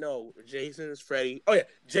 Wait, no. Jason is Freddy. Oh yeah,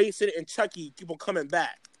 Jason and Chucky keep on coming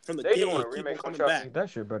back from the dead. They doing a remake of Chucky. Back. That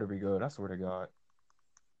shit better be good. I swear to God.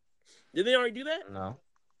 Did they already do that? No.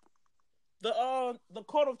 The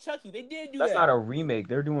Cult of Chucky. They did do that. That's that. not a remake.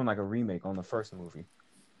 They're doing like a remake on the first movie.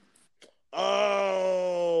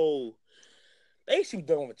 Oh, they should be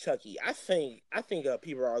done with Chucky. I think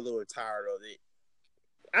people are a little tired of it.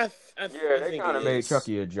 They kind of made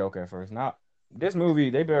Chucky a joke at first. Now this movie,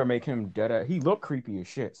 they better make him dead. He looked creepy as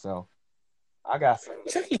shit. So I got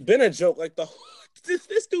Chucky's been a joke. Like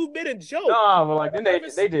this dude been a joke. No, but like then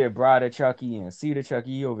they did Bride of Chucky and Seed of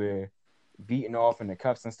Chucky over there beating off in the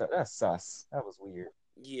cups and stuff. That's sus. That was weird.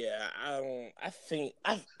 Yeah, I think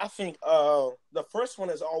the first one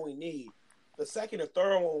is all we need. The second and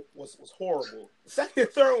third one was horrible. The second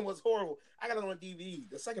and third one was horrible. I got it on DVD.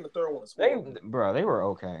 The second and third one was horrible. They were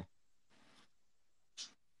okay.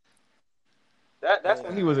 That's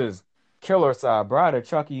when he was his killer side. Bride of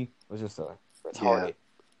Chucky was just a retarded.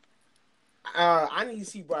 Yeah. I need to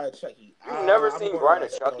see Bride of Chucky. You've never seen Bride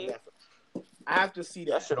of Chucky? I have to see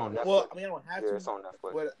that. That shit on Netflix. Well, I mean, I don't have to. It's on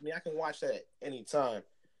Netflix. But I mean, I can watch that anytime.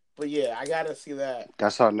 But yeah, I gotta see that.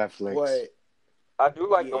 That's on Netflix. But I do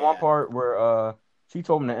like the one part where she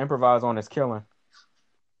told him to improvise on his killing.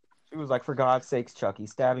 She was like, "For God's sakes, Chucky,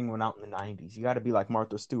 stabbing went out in the 90s. You got to be like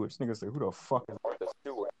Martha Stewart." Nigga said, "Who the fuck is Martha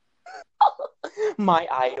Stewart?" My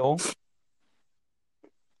idol.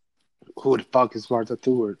 Who the fuck is Martha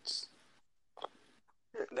Stewart?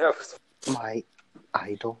 That was my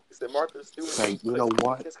idol. He said Martha Stewart. Like, you know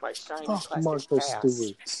what? It's my shiny Martha ass.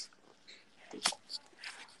 Stewart.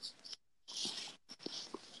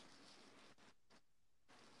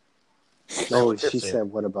 No, she said,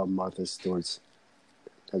 "What about Martha Stewart?"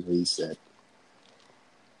 That's what he said.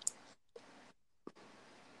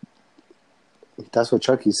 That's what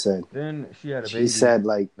Chucky said. Then she had a baby. She said,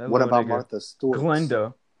 like, "What about Martha Stewart?"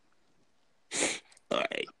 Glenda. All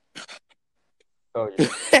right. Oh yeah.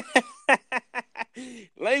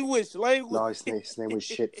 language. No, his name was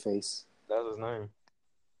Shitface. That was his name.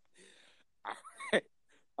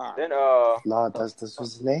 Then no, that's was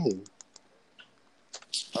his name.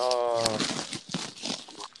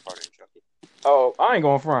 Oh, I ain't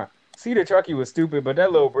going front. See, the Chucky was stupid, but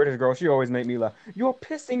that little British girl, she always made me laugh. You're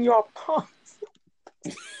pissing your pants.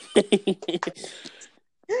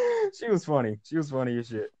 She was funny. She was funny as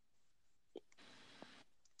shit.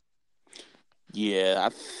 Yeah,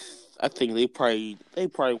 I think they probably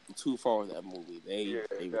went too far with that movie. They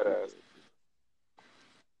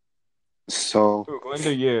So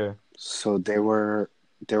Glenda, yeah. So they were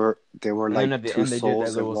like at the two end, they souls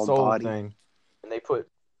did that in little one soul body. thing, and they put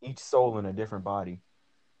each soul in a different body.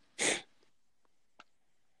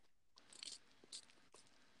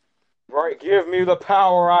 Right, give me the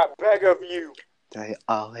power, I beg of you. They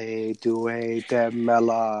alle do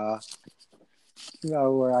demela.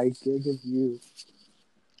 No, where I think of you.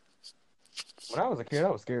 When I was a kid, I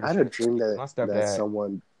was scared I of had a shit. dream My that stepdad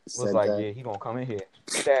someone was said like, that. "Yeah, he gonna come in here,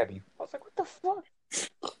 stab you." I was like, "What the fuck?"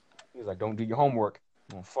 He was like, "Don't do your homework.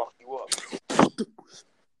 I'm gonna fuck you up."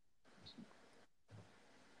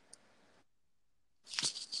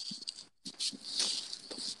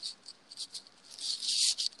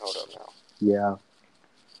 Hold up now. Yeah,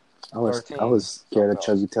 I was 13. scared of Something else.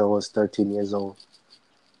 Chucky till I was 13 years old.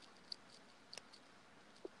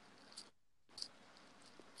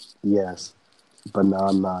 Yes, but now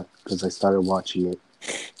I'm not because I started watching it,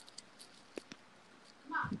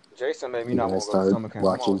 Jason made me and not then I want to go to started summer camp.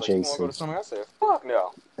 My mom watching was like, "You want to go Jason to summer?" I said, "Fuck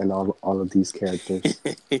no." and all of these characters.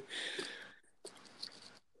 I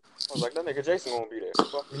was like, "That nigga Jason gonna be there.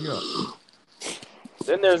 Fuck me up."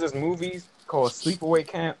 Then there's this movies called Sleepaway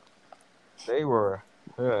Camp. They were,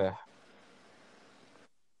 uh,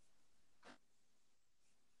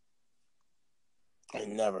 I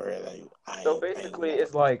never heard that. so I ain't basically never.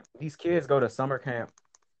 it's like these kids go to summer camp,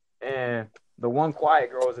 and the one quiet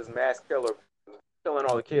girl is this mass killer, killing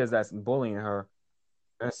all the kids that's bullying her.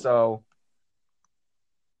 And so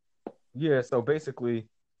yeah, so basically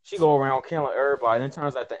she go around killing everybody. And then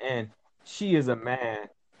turns out at the end she is a man,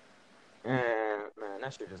 and man,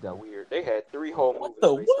 that shit just got weird. They had 3 whole What movies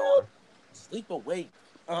the based on world? her. Sleep awake.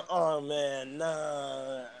 Man,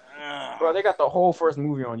 nah. Bro, they got the whole first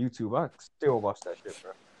movie on YouTube. I still watch that shit,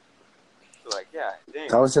 bro. Like, yeah, That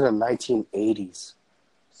damn. was in the 1980s.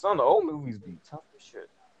 Some of the old movies be tough as shit.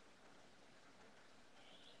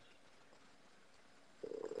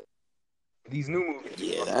 These new movies be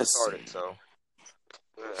Yeah, fucking that's. retarded, so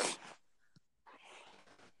yeah.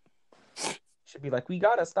 Should be like, we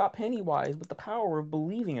gotta stop Pennywise with the power of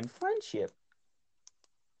believing in friendship.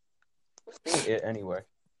 What's it anyway?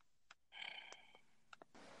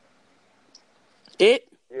 It?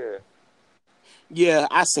 Yeah. Yeah,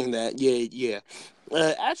 I seen that. Yeah.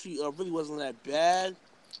 Actually, really wasn't that bad.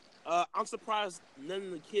 I'm surprised none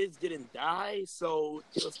of the kids didn't die, so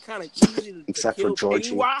it was kind of easy to Except for kill Georgie.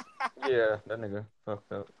 Pennywise. Yeah, that nigga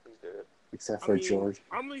fucked up. He's dead. Except I for mean, George.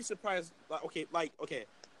 I'm really surprised. Okay,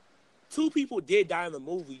 2 people did die in the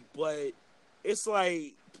movie, but it's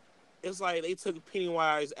like they took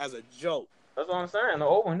Pennywise as a joke. That's what I'm saying. The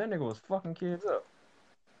old one, that nigga was fucking kids up.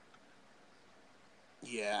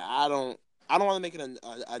 Yeah, I don't want to make it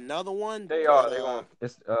another one, They but are. They going.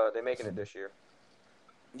 It's they making it this year.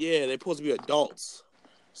 yeah, they're supposed to be adults,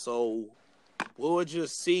 so we'll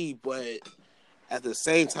just see. But at the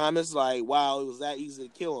same time, it's like, wow, it was that easy to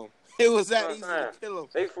kill him. It was That's that what I'm easy to saying. kill him.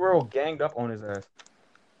 They for real ganged up on his ass.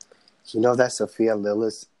 You know that Sophia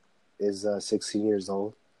Lillis is 16 years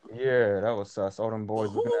old? Yeah, that was sus. All them boys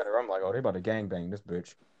Who? looking at her. I'm like, oh, they about to gangbang this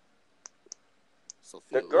bitch. The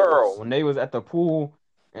Sophia girl, Lillis. when they was at the pool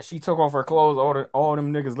and she took off her clothes, all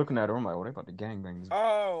them niggas looking at her. I'm like, oh, they about to gangbang this bitch.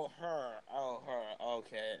 Oh, her. Oh, her.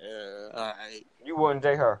 Okay. All right. You wouldn't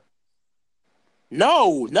date her.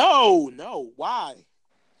 No. Why?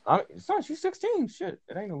 Son, she's 16. Shit,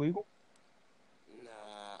 it ain't illegal.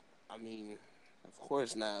 Nah. I mean, of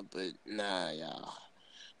course not. But nah, y'all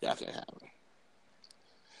can't have her.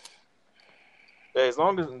 Yeah, as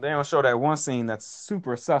long as they don't show that one scene that's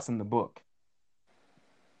super sus in the book.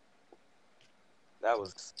 That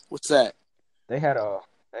was What's that? they had a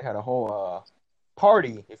whole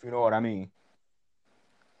party, if you know what I mean.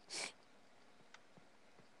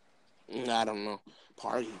 I don't know.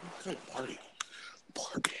 Party? What kind of party?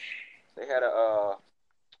 Party. They had An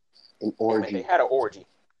they orgy. had an orgy.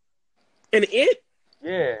 And it?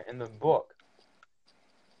 Yeah, in the book.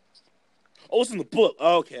 Oh, it's in the book.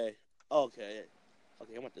 Okay. I'm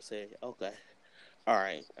about to say it. Okay. All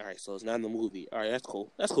right. So it's not in the movie. All right. That's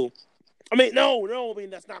cool. I mean, no. I mean,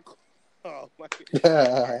 that's not cool. Oh my God.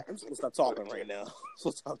 All right, I'm just gonna stop talking right now.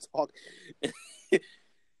 Stop talking.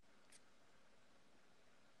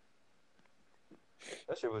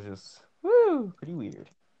 That shit was just pretty weird.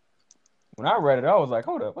 When I read it, I was like,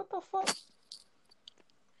 hold up, what the fuck?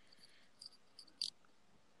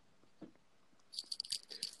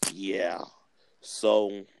 Yeah.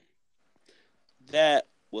 So that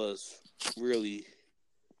was really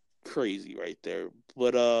crazy right there.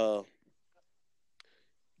 But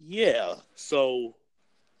yeah. So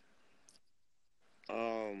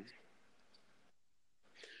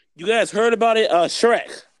you guys heard about it?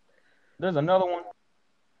 Shrek. There's another one.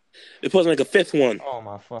 They're supposed to make a 5th one. Oh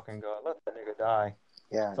my fucking god, let that nigga die.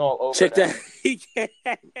 Yeah. It's all over Check that.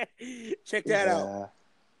 Check that out. Yeah.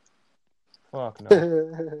 Fuck no.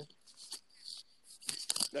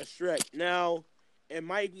 That's Shrek. Now, it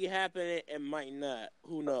might be happening, it might not.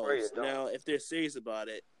 Who I'm afraid knows? it don't. Now, if they're serious about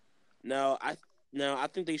it. Now, Now I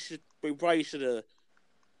think they probably should have.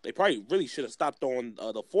 They probably really should have stopped on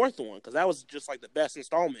the fourth one because that was just like the best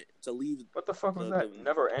installment to leave. What the fuck was that?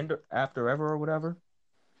 Never End After Ever or whatever?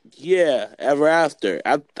 Yeah, Ever After.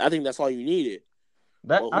 I think that's all you needed.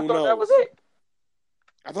 That Well, I who thought knows? that was it.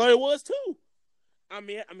 I thought it was too. I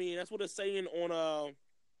mean that's what it's saying on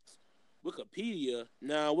Wikipedia.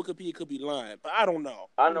 Now Wikipedia could be lying, but I don't know.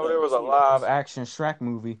 I know there was a live action Shrek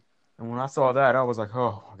movie, and when I saw that, I was like,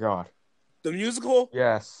 oh my god. The musical?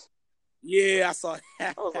 Yes. Yeah, I saw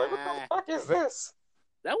that. I was like, what the fuck is this?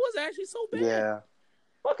 That was actually so bad. Yeah.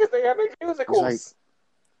 Fuck is they having musicals?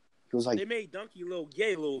 He was like, they made Donkey a little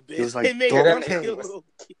gay a little bit. He was like, they made Donkey. Donkey a little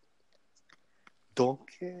gay.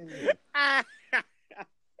 Donkey.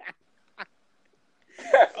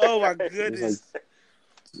 Oh my goodness. Like,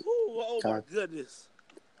 oh my goodness.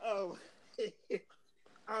 Oh, I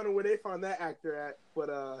don't know where they found that actor at,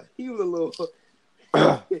 but he was a little.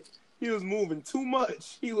 He was moving too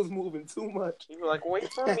much. He was like,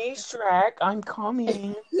 wait for me, Shrek. I'm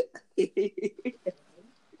coming. The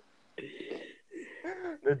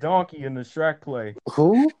donkey in the Shrek play.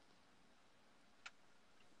 Who?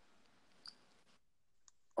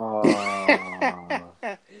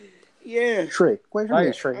 Yeah. Shrek. Wait for me,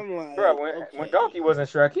 Shrek. I'm like, bro, when Donkey wasn't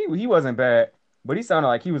Shrek, he wasn't bad, but he sounded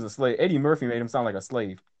like he was a slave. Eddie Murphy made him sound like a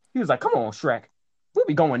slave. He was like, come on, Shrek. We'll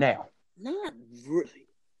be going now. Not really.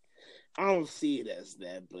 I don't see it as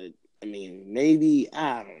that, but I mean, maybe,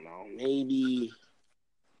 I don't know. Maybe.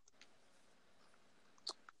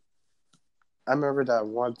 I remember that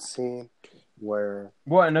one scene where.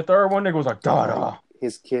 What, in the third one, nigga was like, da-da.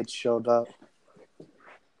 His kids showed up.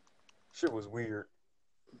 Shit was weird.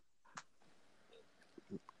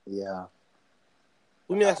 Yeah.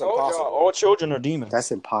 I mean, that's impossible. All children are demons.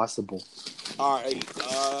 That's impossible. All right.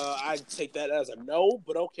 I'd take that as a no,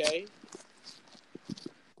 but okay.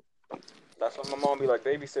 That's when my mom be like,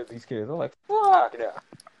 babysit these kids. I'm like, fuck that.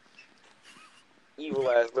 Evil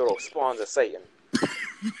ass little spawns of Satan.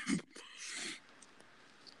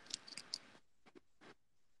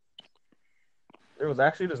 There was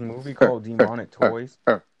actually this movie called Demonic Toys.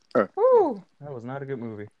 Woo! That was not a good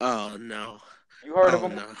movie. Oh no. You heard of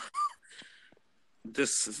them? No.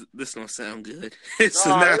 This don't sound good. This does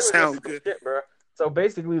not sound good. Shit, bro. So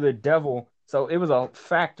basically the devil, so it was a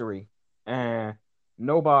factory and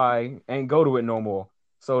nobody ain't go to it no more.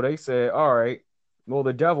 So they said, all right, well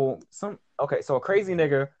the devil, so a crazy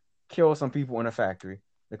nigga killed some people in a factory.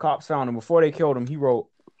 The cops found him. Before they killed him, he wrote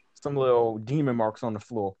some little demon marks on the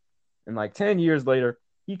floor. And like 10 years later,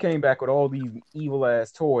 he came back with all these evil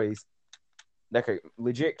ass toys that could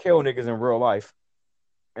legit kill niggas in real life.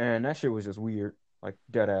 And that shit was just weird. Like,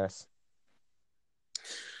 dead ass.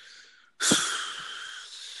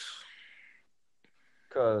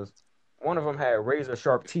 Because one of them had razor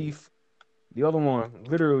sharp teeth. The other one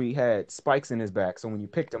literally had spikes in his back. So when you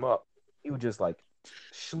picked him up, he would just like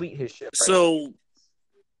sleet his shit. So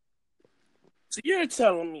you're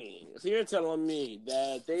telling me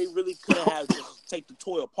that they really could have just take the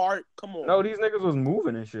toy apart? Come on. No, these niggas was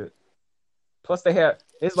moving and shit. Plus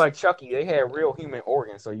it's like Chucky. They had real human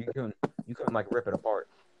organs, so you couldn't like rip it apart.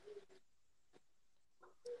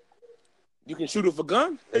 You can shoot it with a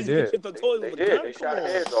gun? They did. Hit the toy with a gun? They shot their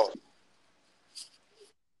heads off.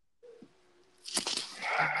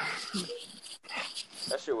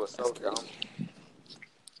 That shit was so dumb.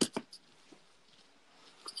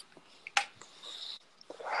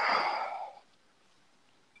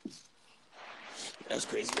 That's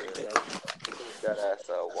crazy. That ass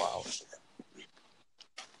wow.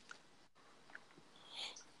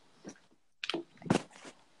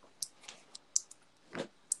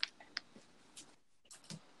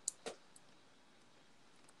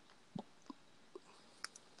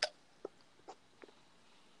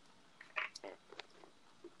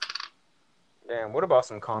 Damn, what about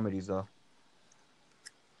some comedies though?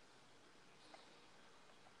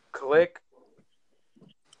 Click.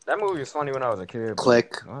 That movie was funny when I was a kid.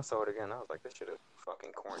 Click. When I saw it again, I was like, this shit is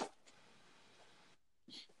fucking corny.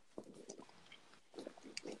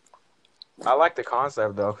 I like the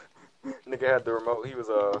concept though. Nigga had the remote. He was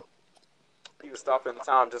stopping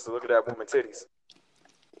time just to look at that woman's titties.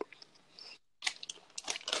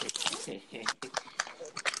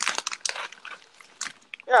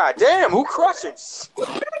 God damn, who crushes?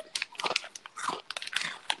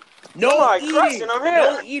 No eating. Crushing, I'm here.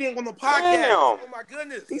 No eating on the podcast. Damn. Oh my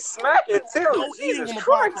goodness. He's smacking too. No eating on the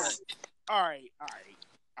podcast. All right.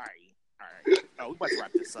 Oh, we about to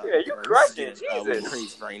wrap this up. Yeah, you crushing. Jesus.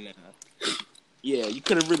 Crazy right now. Yeah, you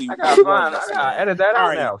could have really. I gotta edit that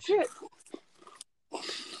out now. Shit.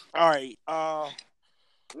 All right.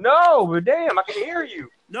 No, but damn, I can hear you.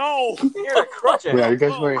 No. I can hear the crunching. Wait, are you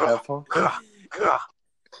guys wearing headphones?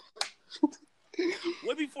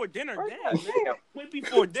 Wait before dinner. Right, Damn, damn. man. Wait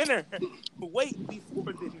before dinner. Wait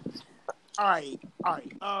before dinner. All right.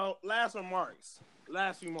 Last remarks. No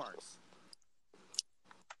last remarks.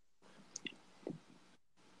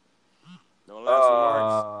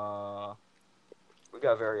 We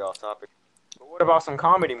got very off topic. But what about some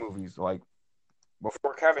comedy movies? Like,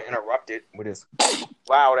 before Kevin interrupted with his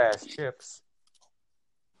loud ass chips.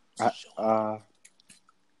 That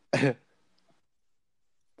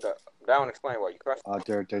don't explain why you crushed.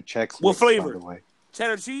 They're Chex What Mix, flavor? by the way.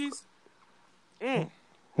 Cheddar cheese? That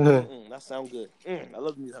sounds good. I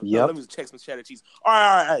love me. Yep. Let me check some cheddar cheese. All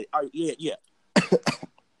right. Yeah.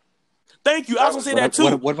 Thank you. I was gonna say that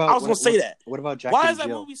too. What about, I was gonna say that. What about Jack Why and is that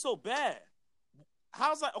Jill? movie so bad?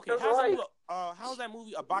 How's that? Okay, how's that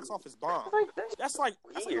movie a box office bomb? That's like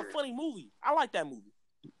a funny movie. I like that movie.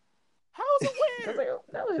 How is it weird?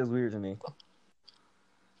 That was just weird to me.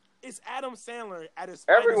 It's Adam Sandler at his.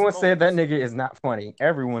 Everyone said that nigga is not funny.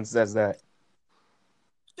 Everyone says that.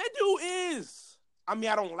 That dude is. I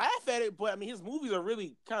mean, I don't laugh at it, but I mean, his movies are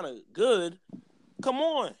really kind of good. Come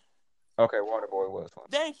on. Okay, Waterboy was funny.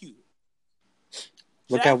 Thank you.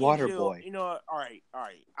 Look Jack at Waterboy. You know, all right.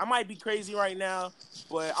 I might be crazy right now,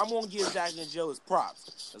 but I'm gonna give Jack and Jill his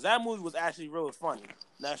props because that movie was actually really funny.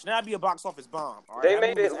 Now, it should not be a box office bomb. All right? They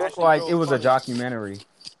made it look like it was a documentary.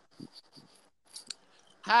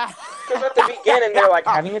 Because at the beginning, they're like,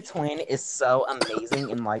 having a twin is so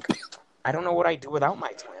amazing, and like, I don't know what I'd do without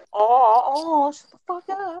my twin. Oh, shut the fuck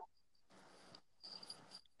up.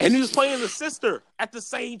 And he was playing the sister at the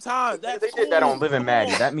same time. That's they did that on Liv and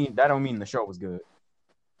Maddie. That don't mean the show was good.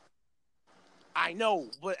 I know,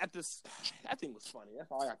 but that thing was funny.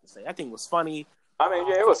 That's all I got to say. That thing was funny. I mean,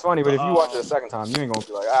 yeah, it was funny, but if you watch it a second time, you ain't gonna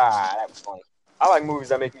be like, that was funny. I like movies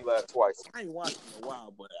that make me laugh twice. I ain't watched it in a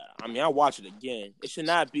while, but I mean, I'll watch it again. It should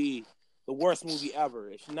not be the worst movie ever.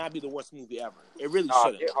 It should not be the worst movie ever. It really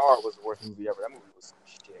shouldn't. Get Hard was the worst movie ever. That movie was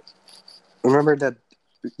shit. Remember that?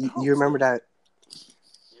 You remember that?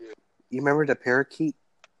 Yeah. You remember the parakeet?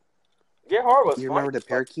 Get Hard was. You remember the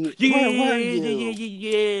parakeet?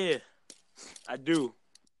 Yeah. I do.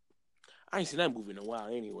 I ain't seen that movie in a while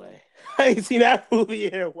anyway. I ain't seen that movie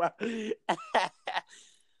in a while.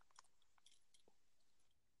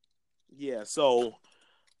 Yeah, so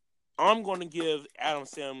I'm going to give Adam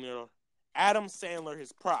Sandler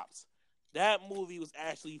his props. That movie was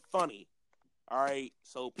actually funny. All right,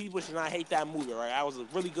 so people should not hate that movie. All right, that was a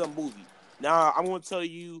really good movie. Now I'm going to tell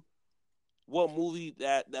you what movie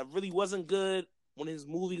that really wasn't good. One of his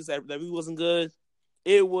movies that really wasn't good.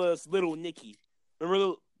 It was Little Nicky.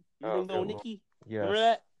 Remember Little Nicky? Yeah. Remember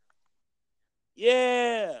that?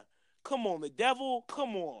 Yeah. Come on, the devil.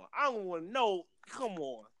 Come on. I don't want to know. Come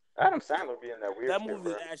on. Adam Sandler being that weird. That movie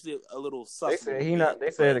is actually a little sus.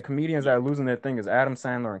 They say the comedians that are losing their thing is Adam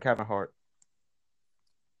Sandler and Kevin Hart.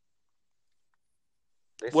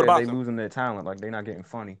 They said they losing their talent, like they're not getting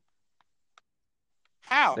funny.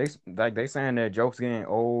 How? They saying their jokes getting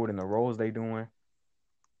old and the roles they doing.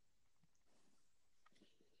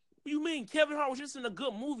 What you mean? Kevin Hart was just in a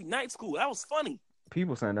good movie, Night School. That was funny.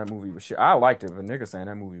 People saying that movie was shit. I liked it, but niggas saying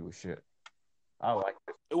that movie was shit. I liked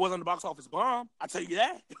it. It wasn't a box office bomb. I tell you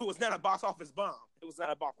that. It was not a box office bomb.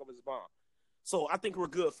 So I think we're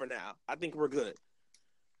good for now. I think we're good.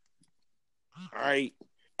 All right.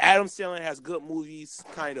 Adam Sandler has good movies,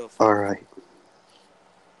 kind of. All right.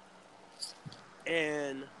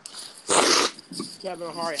 And Kevin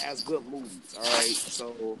Hart has good movies. All right.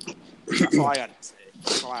 So that's all I got to say.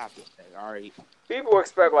 That's all I have to say. All right. People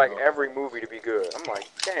expect like every movie to be good. I'm like,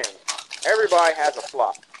 damn. Everybody has a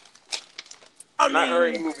flop. Not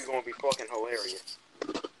every movie's gonna be fucking hilarious.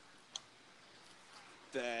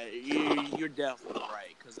 You're definitely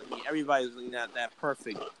right, because I mean everybody's not that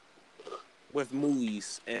perfect with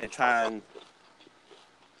movies and trying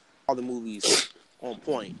all the movies on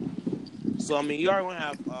point. So I mean you are gonna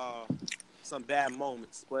have some bad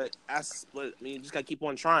moments, but I mean you just gotta keep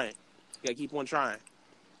on trying. You gotta keep on trying.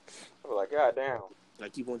 I'm like, goddamn. Gotta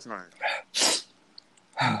keep on trying.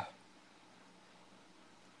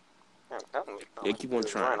 Yeah, keep on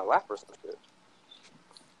trying.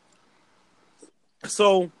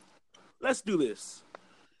 So, let's do this.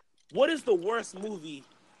 What is the worst movie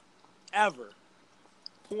ever?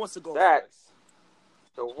 Who wants to go first?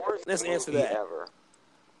 The worst Let's movie answer that. ever.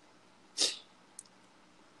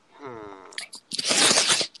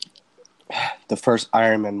 The first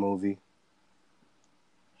Iron Man movie.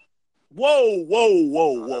 Whoa.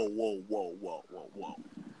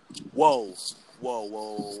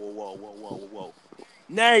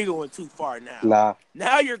 Now you're going too far now. Nah,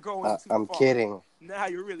 Now you're going too I'm far. kidding. Now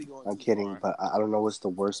you're really going I'm too kidding, far. but I don't know what's the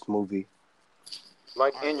worst movie.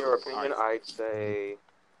 Like, in your opinion, I'd say...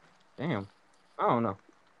 Damn. I don't know.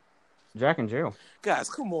 Jack and Jill. Guys,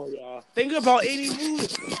 come on, y'all. Think about any movie.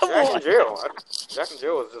 Come Jack on. and Jill. Jack and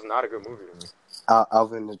Jill is just not a good movie to me.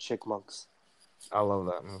 Alvin and the Chipmunks. I love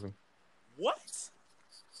that movie. What?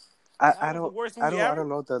 I That was don't the worst movie I ever? don't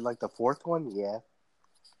know the fourth one. Yeah,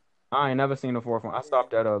 I ain't never seen the fourth one. I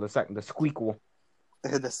stopped at the squeakquel.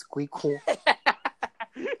 the Squeakquel.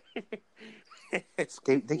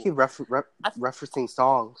 They keep referencing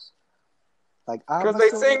songs. Like Because they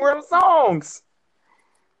sing real songs.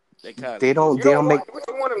 They don't make What,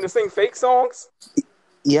 you want them to sing fake songs?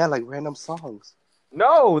 like random songs.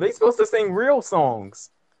 No, they supposed to sing real songs.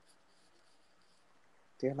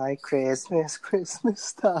 They're like Christmas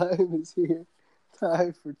time is here.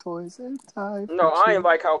 Time for toys and time for No, I ain't cheer.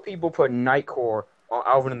 like how people put Nightcore on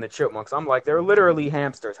Alvin and the Chipmunks. I'm like, they're literally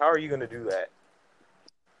hamsters. How are you going to do that?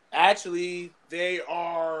 Actually, they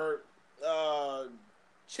are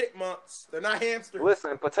chipmunks. They're not hamsters.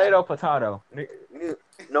 Listen, potato.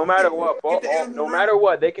 No matter what, Get the animal no right. matter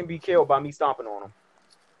what, they can be killed by me stomping on them.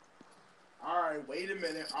 All right, wait a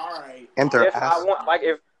minute. All right. And their If I want,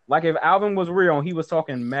 if Alvin was real and he was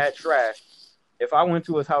talking mad trash, if I went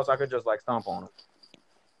to his house, I could just like stomp on him.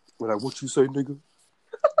 We're like, what you say, nigga?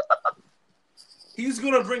 He's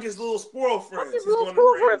gonna bring his little squirrel friends. His little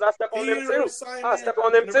squirrel friends. I step on them too. I step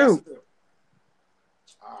on them too.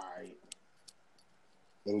 All right.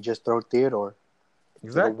 And you just throw Theodore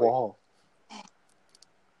to the wall.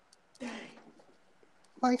 Dang.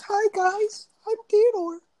 Like, hi guys, I'm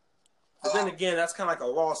Theodore. But then again, that's kind of like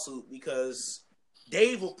a lawsuit because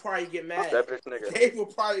Dave will probably get mad. That bitch nigga. Dave will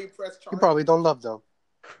probably press charges. You probably don't love them.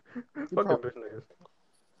 Fuck them bitch niggas.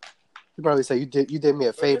 You probably say you did me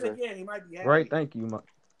a favor. But then again, he might be happy. Right, thank you.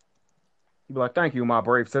 He'd be like, thank you, my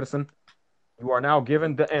brave citizen. You are now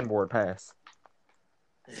given the N-word pass.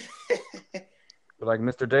 But like,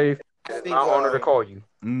 Mr. Dave, it's my honor to call you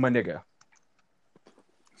my nigga.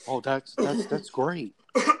 Oh, that's great.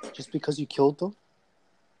 Just because you killed them?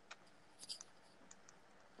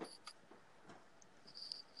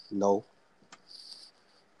 No.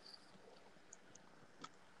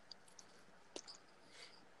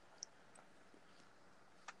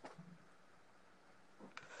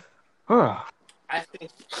 I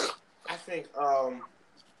think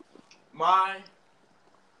my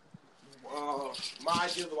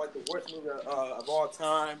idea of like the worst movie of all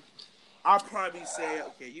time, I'll probably say,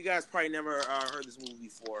 okay, you guys probably never heard this movie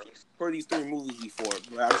before, heard these three movies before,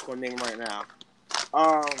 but I'm just gonna name them right now.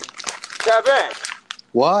 Kevin!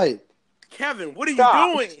 What? Kevin, what are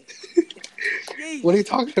Stop. you doing? What are you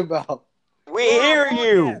talking about? We hear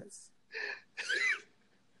you!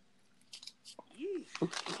 All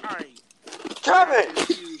right. Kevin!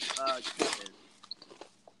 Kevin.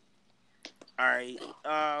 All right.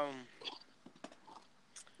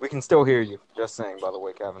 We can still hear you. Just saying, by the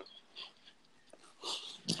way, Kevin.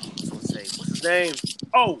 What's his name?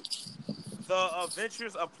 Oh, The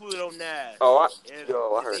Adventures of Pluto Nash. Oh, I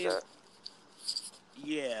heard that.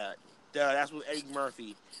 Yeah, that's with Eddie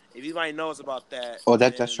Murphy. If anybody knows about that. Oh,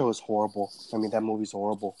 that show is horrible. I mean, that movie's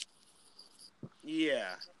horrible.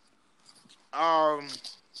 Yeah. What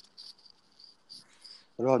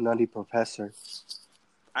about Nutty Professor?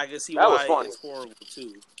 I can see That was why funny. it's horrible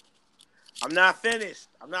too. I'm not finished.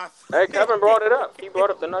 Hey, Kevin brought it up. He brought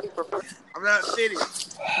up the Nutty Professor. I'm not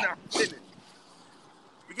finished.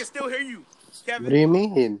 We can still hear you, Kevin. What do you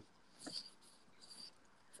mean?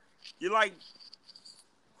 You're like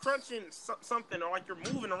crunching something, or like you're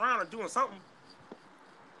moving around or doing something.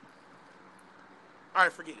 All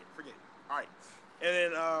right, forget it. All right, and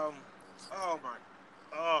then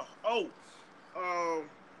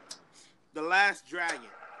The Last Dragon.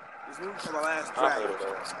 This movie called The Last I Dragon. heard of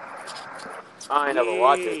that. I ain't never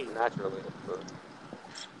watched it naturally. But...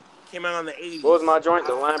 Came out in the 80s. What was my joint?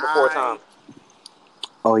 The Land Before Time.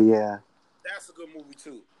 Oh yeah. That's a good movie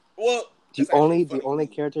too. Well, The only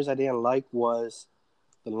characters I didn't like was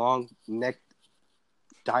the long-necked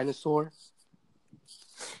dinosaur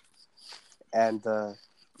and the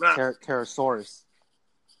Pterosaurus.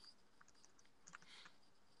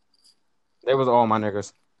 They was all my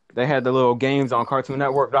niggas. They had the little games on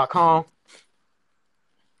CartoonNetwork.com.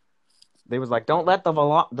 They was like, don't let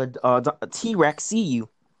the T-Rex see you.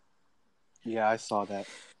 Yeah, I saw that.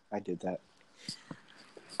 I did that.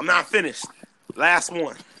 I'm not finished. Last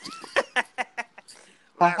one.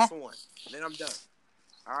 Last one. Then I'm done.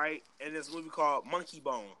 All right. And this movie called Monkey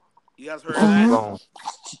Bone. You guys heard of that?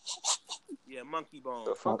 Yeah, Monkey Bone.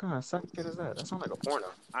 The fuck kind of sex shit is that? That sounds like a porno.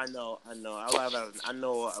 I know. I know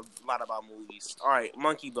a lot about movies. All right,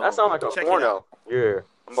 Monkey Bone. That sounds like a Check porno. Yeah,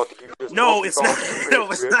 I'm about to give you this. No, it's not.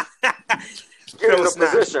 No, it's not. Get in a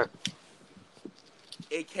position.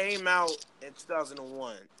 It came out in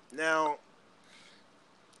 2001. Now,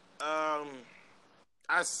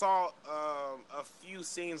 I saw a few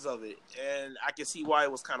scenes of it, and I can see why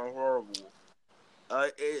it was kind of horrible.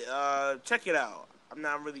 Check it out. I'm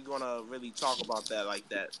not really gonna talk about that like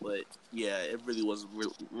that, but yeah, it really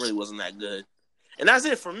wasn't that good. And that's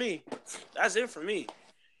it for me.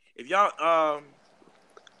 If y'all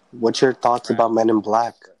What's your thoughts about Men in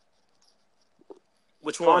Black?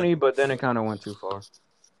 Which one? Funny, but then it kind of went too far.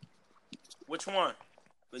 Which one?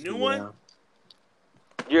 The new one?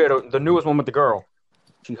 Yeah, the newest one with the girl.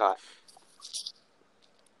 She hot.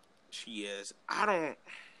 She is. I don't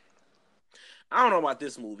know about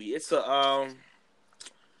this movie. It's a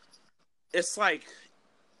it's like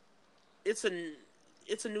it's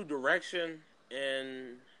a new direction,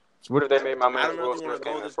 and What if they made my man Will Will Smith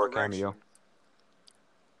came in for a cameo?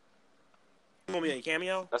 You want me a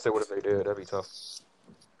cameo? I said, what if they did? That'd be tough.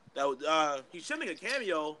 That would, he should make a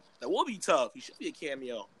cameo. That will be tough. He should be a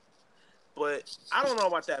cameo. But I don't know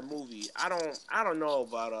about that movie. I don't know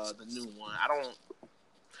about the new one.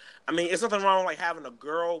 I mean, it's nothing wrong with like having a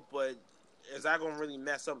girl, but is that gonna really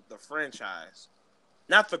mess up the franchise?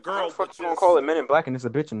 Not the girl. But you gonna call it Men in Black and there's a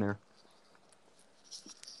bitch in there?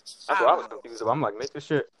 That's what I was confused about. I'm like, make this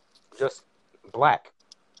shit just black.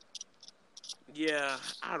 Yeah,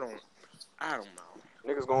 I don't know.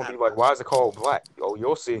 Niggas gonna be like, why is it called Black? Oh,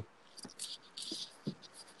 you'll see.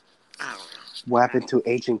 I don't know. What happened to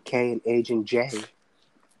Agent K and Agent J?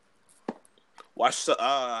 Watch the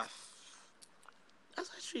that's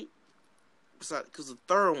actually because the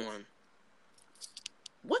third one.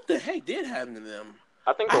 What the heck did happen to them?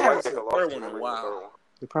 I think I the haven't seen the third one in a while.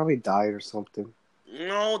 They probably died or something.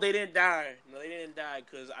 No, they didn't die.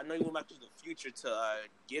 Because I know you went back to the future to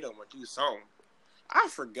get them or do something. I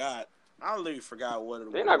forgot. I literally forgot what it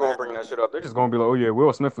was. They're not gonna bring that shit up. They're just gonna be like, oh yeah,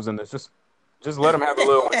 Will Smith was in this. Just let him have a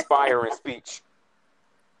little inspiring speech.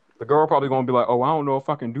 The girl probably gonna be like, oh, I don't know if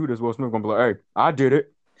I can do this. Will Smith gonna be like, hey, I did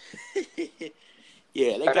it.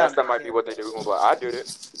 Yeah, that might be what they do. Gonna be like, I did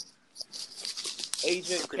it.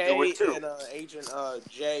 Agent K and Agent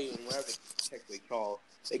J and whatever the heck they call,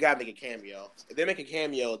 they gotta make a cameo. If they make a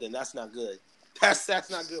cameo, then that's not good. That's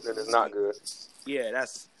not good. That is not good. Yeah,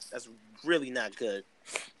 that's really not good.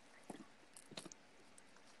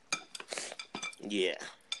 Yeah.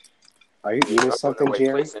 Are you eating something,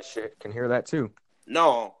 Jerry? And shit can hear that too.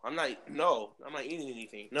 No, I'm not. No, I'm not eating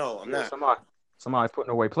anything. No, I'm not. Somebody's putting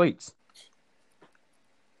away plates.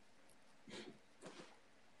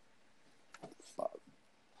 Fuck.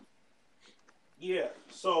 Yeah.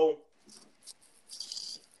 So.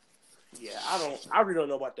 Yeah, I really don't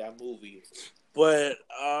know about that movie, but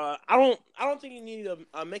I don't think you need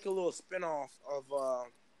to make a little spinoff of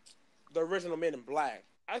the original Men in Black.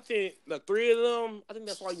 I think the three of them. I think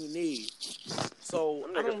that's all you need. So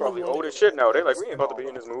them niggas probably old as shit now. They like, we ain't about to be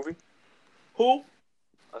in this movie. Who?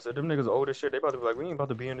 I said, them niggas old as shit. They about to be like, we ain't about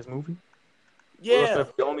to be in this movie. Yeah.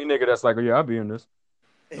 Well, the only nigga that's like, oh, yeah, I'll be in this.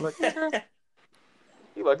 Like,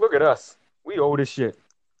 he like, look at us. We old as shit.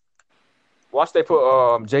 Watch they put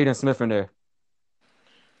Jaden Smith in there.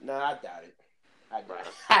 No, I doubt it. I doubt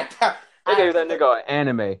it. They gave that nigga an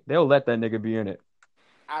anime. They'll let that nigga be in it.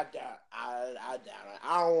 I doubt it.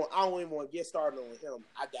 I don't even want to get started on him.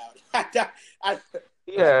 I doubt it.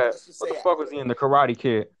 Yeah. What the fuck was he in? The Karate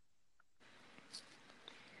Kid.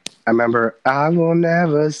 I remember, I will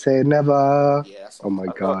never say never. Yeah, oh my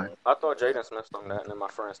God. I thought Jaden Smith sung that, and then my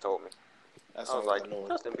friends told me. I was like,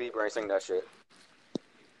 Justin Bieber ain't sing that shit.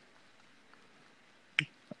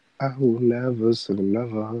 I will never say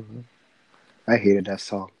never. I hated that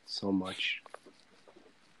song so much.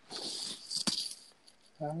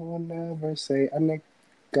 I will never say a nigga.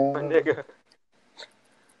 A nigga.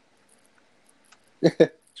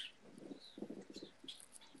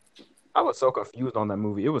 I was so confused on that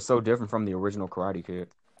movie. It was so different from the original Karate Kid.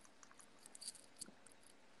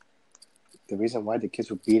 The reason why the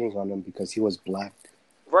kids were beating on him because he was black.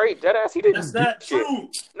 Right, deadass. He didn't do shit. True.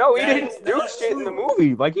 No, he didn't do shit in the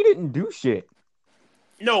movie. Like, he didn't do shit.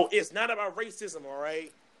 No, it's not about racism, all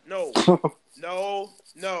right? No. No.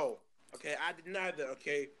 Okay, I did neither,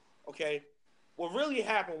 okay? What really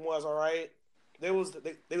happened was, all right, they was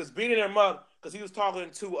beating him up because he was talking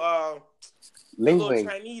to the little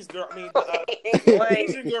Chinese girl. I mean, the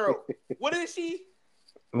Asian girl. What is she?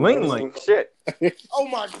 Ling. Shit. Oh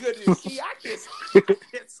my goodness. See, I can't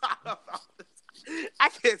talk about this. I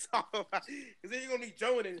can't talk about because then you're gonna be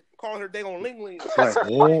Joan and calling her day on Ling Ling. It's like,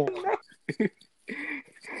 oh.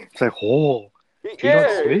 It's like, oh.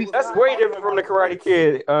 Yeah, that's way different from the Karate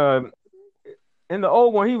Kid. In the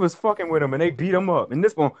old one, he was fucking with him and they beat him up. In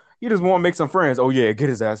this one, he just want to make some friends. Oh yeah, get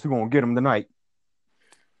his ass. We gonna get him tonight.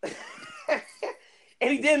 And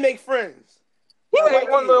he did make friends. He made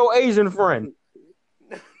one little Asian friend.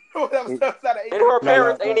 No, that was not an Asian. And her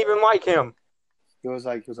parents ain't even like him. He was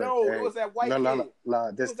like, no, hey, it was that white kid.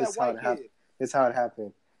 No. This how it happened. This how it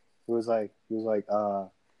happened. He was like,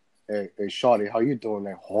 hey, shawty, how you doing?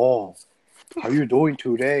 Like, oh, how you doing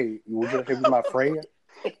today? You want to hit with my friend?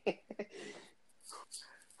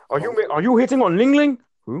 Are you hitting on Ling Ling?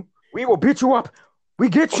 We will beat you up. We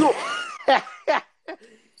get you.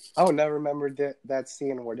 I will never remember that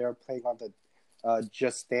scene where they were playing on the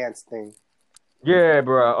Just Dance thing. Yeah,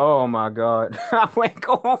 bro. Oh my god. I went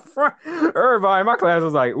going front. Everybody in my class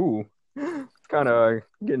was like, ooh, kind of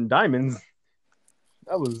getting diamonds.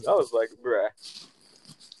 I was like, bruh.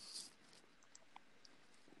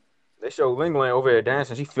 They show Ling Ling over there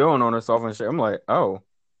dancing. She feeling on herself and shit. I'm like, oh, what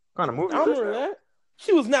kind of movie I is this? remember that.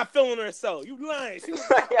 She was not feeling herself. You lying. She was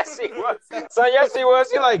Yes, she was. So yes, she was.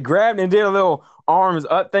 She like grabbed and did a little arms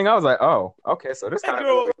up thing. I was like, oh, okay, so this kind of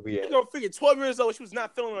movie we in. That girl figured 12 years old. She was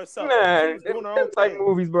not feeling herself. Man, them type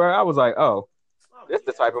movies, bro. I was like, oh, this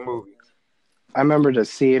the type of movie. I remember the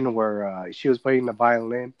scene where she was playing the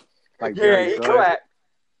violin. Like, yeah, he clapped.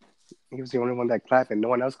 He was the only one that clapped, and no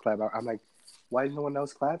one else clapped. I'm like, why is no one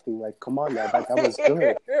else clapping? Like, come on, that was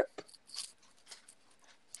good.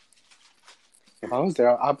 If I was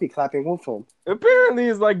there, I'd be clapping with him. Apparently,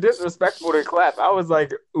 it's like disrespectful to clap. I was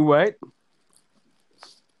like, what?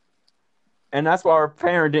 And that's why her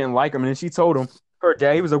parent didn't like him. And then she told him, her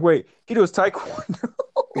dad, he was like, wait, he does taekwondo.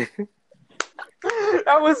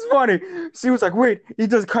 That was funny. She was like, wait, he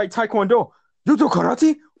does taekwondo. You do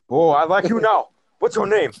karate? Oh, I like you now. What's your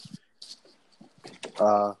name?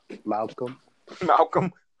 Malcolm.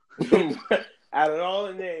 Malcolm. Out of all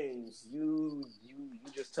the names, you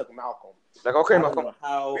just took Malcolm. Like, okay, Malcolm,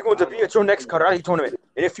 we're going to be at your next karate tournament.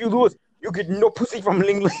 And if you lose, you get no pussy from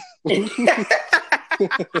Ling Ling.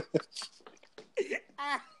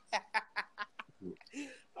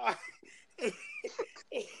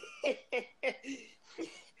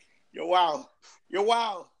 You're wow.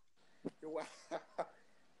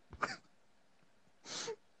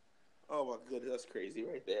 Oh my goodness, that's crazy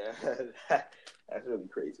right there. That's really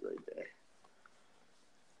crazy right there.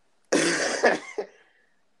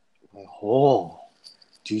 Oh,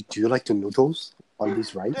 do you like the noodles on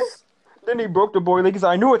these rice? Then he broke the boy leg. He said,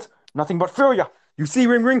 I knew it. Nothing but failure. You see,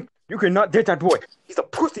 Ring Ring, you cannot date that boy. He's a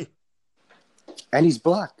pussy. And he's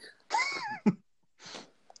black.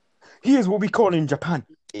 He is what we call in Japan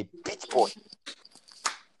a bitch boy.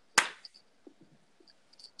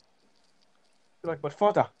 You're like, but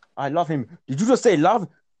father, I love him. Did you just say love?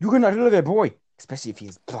 You cannot love a boy, especially if he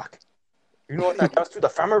is black. You know what that does to the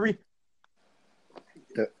family?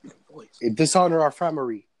 It dishonor our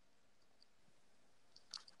family.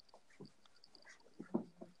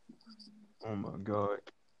 Oh my god.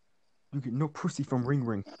 You get no pussy from Ring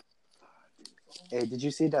Ring. Hey, did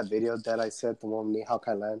you see that video that I sent the one with How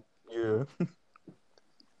Kai Lan? Yeah.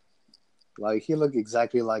 Like, he looked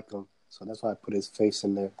exactly like him. So that's why I put his face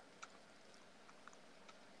in there.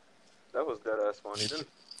 That was dead ass funny, didn't it?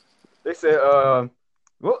 They said,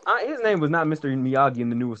 his name was not Mr. Miyagi in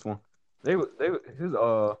the newest one. Damn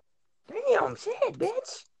shit,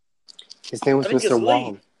 bitch. His name was Mr.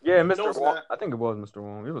 Wong. Yeah, Mr. Wong. I think it was Mr.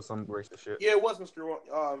 Wong. It was some racist shit. Yeah, it was Mr.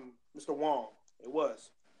 Wong. Mr. Wong. It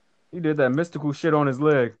was. He did that mystical shit on his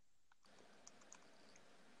leg.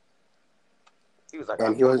 He was like,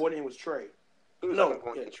 and he was. Boy name was Trey.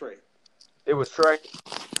 Trey. It was Trey.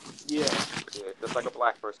 Yeah, just like a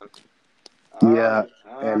black person. Yeah,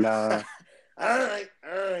 and all right.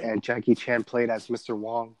 And Jackie Chan played as Mr.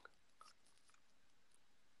 Wong.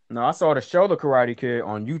 No, I saw the show The Karate Kid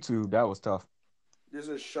on YouTube. That was tough. There's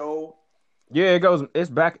a show. Yeah, it's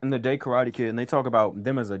back in the day Karate Kid, and they talk about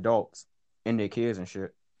them as adults and their kids and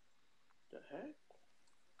shit. The heck?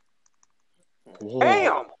 Whoa.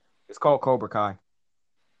 Damn! It's called Cobra Kai.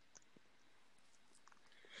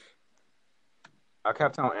 I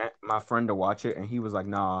kept telling my friend to watch it, and he was like,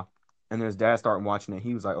 nah. And then his dad started watching it.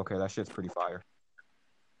 He was like, okay, that shit's pretty fire.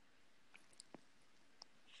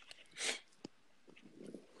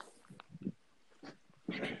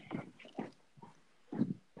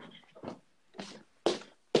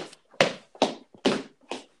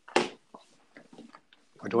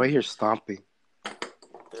 Why do I hear stomping?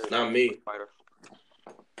 Not me. Fighter.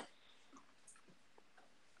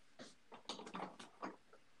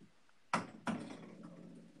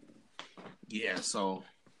 Yeah, so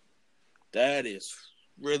that is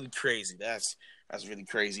really crazy. That's really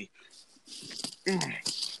crazy.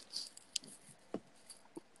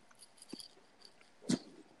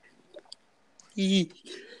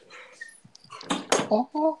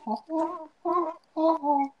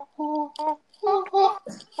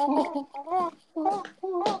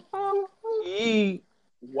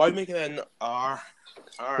 Why are you making that? All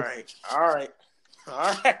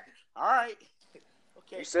right.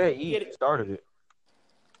 Okay, You said I eat. get You it. started it.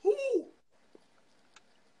 Woo.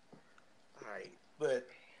 All right, but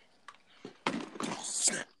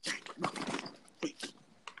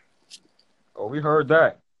Oh, we heard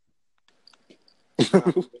that.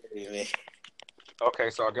 man. Okay,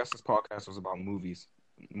 so I guess this podcast was about movies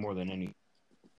more than any.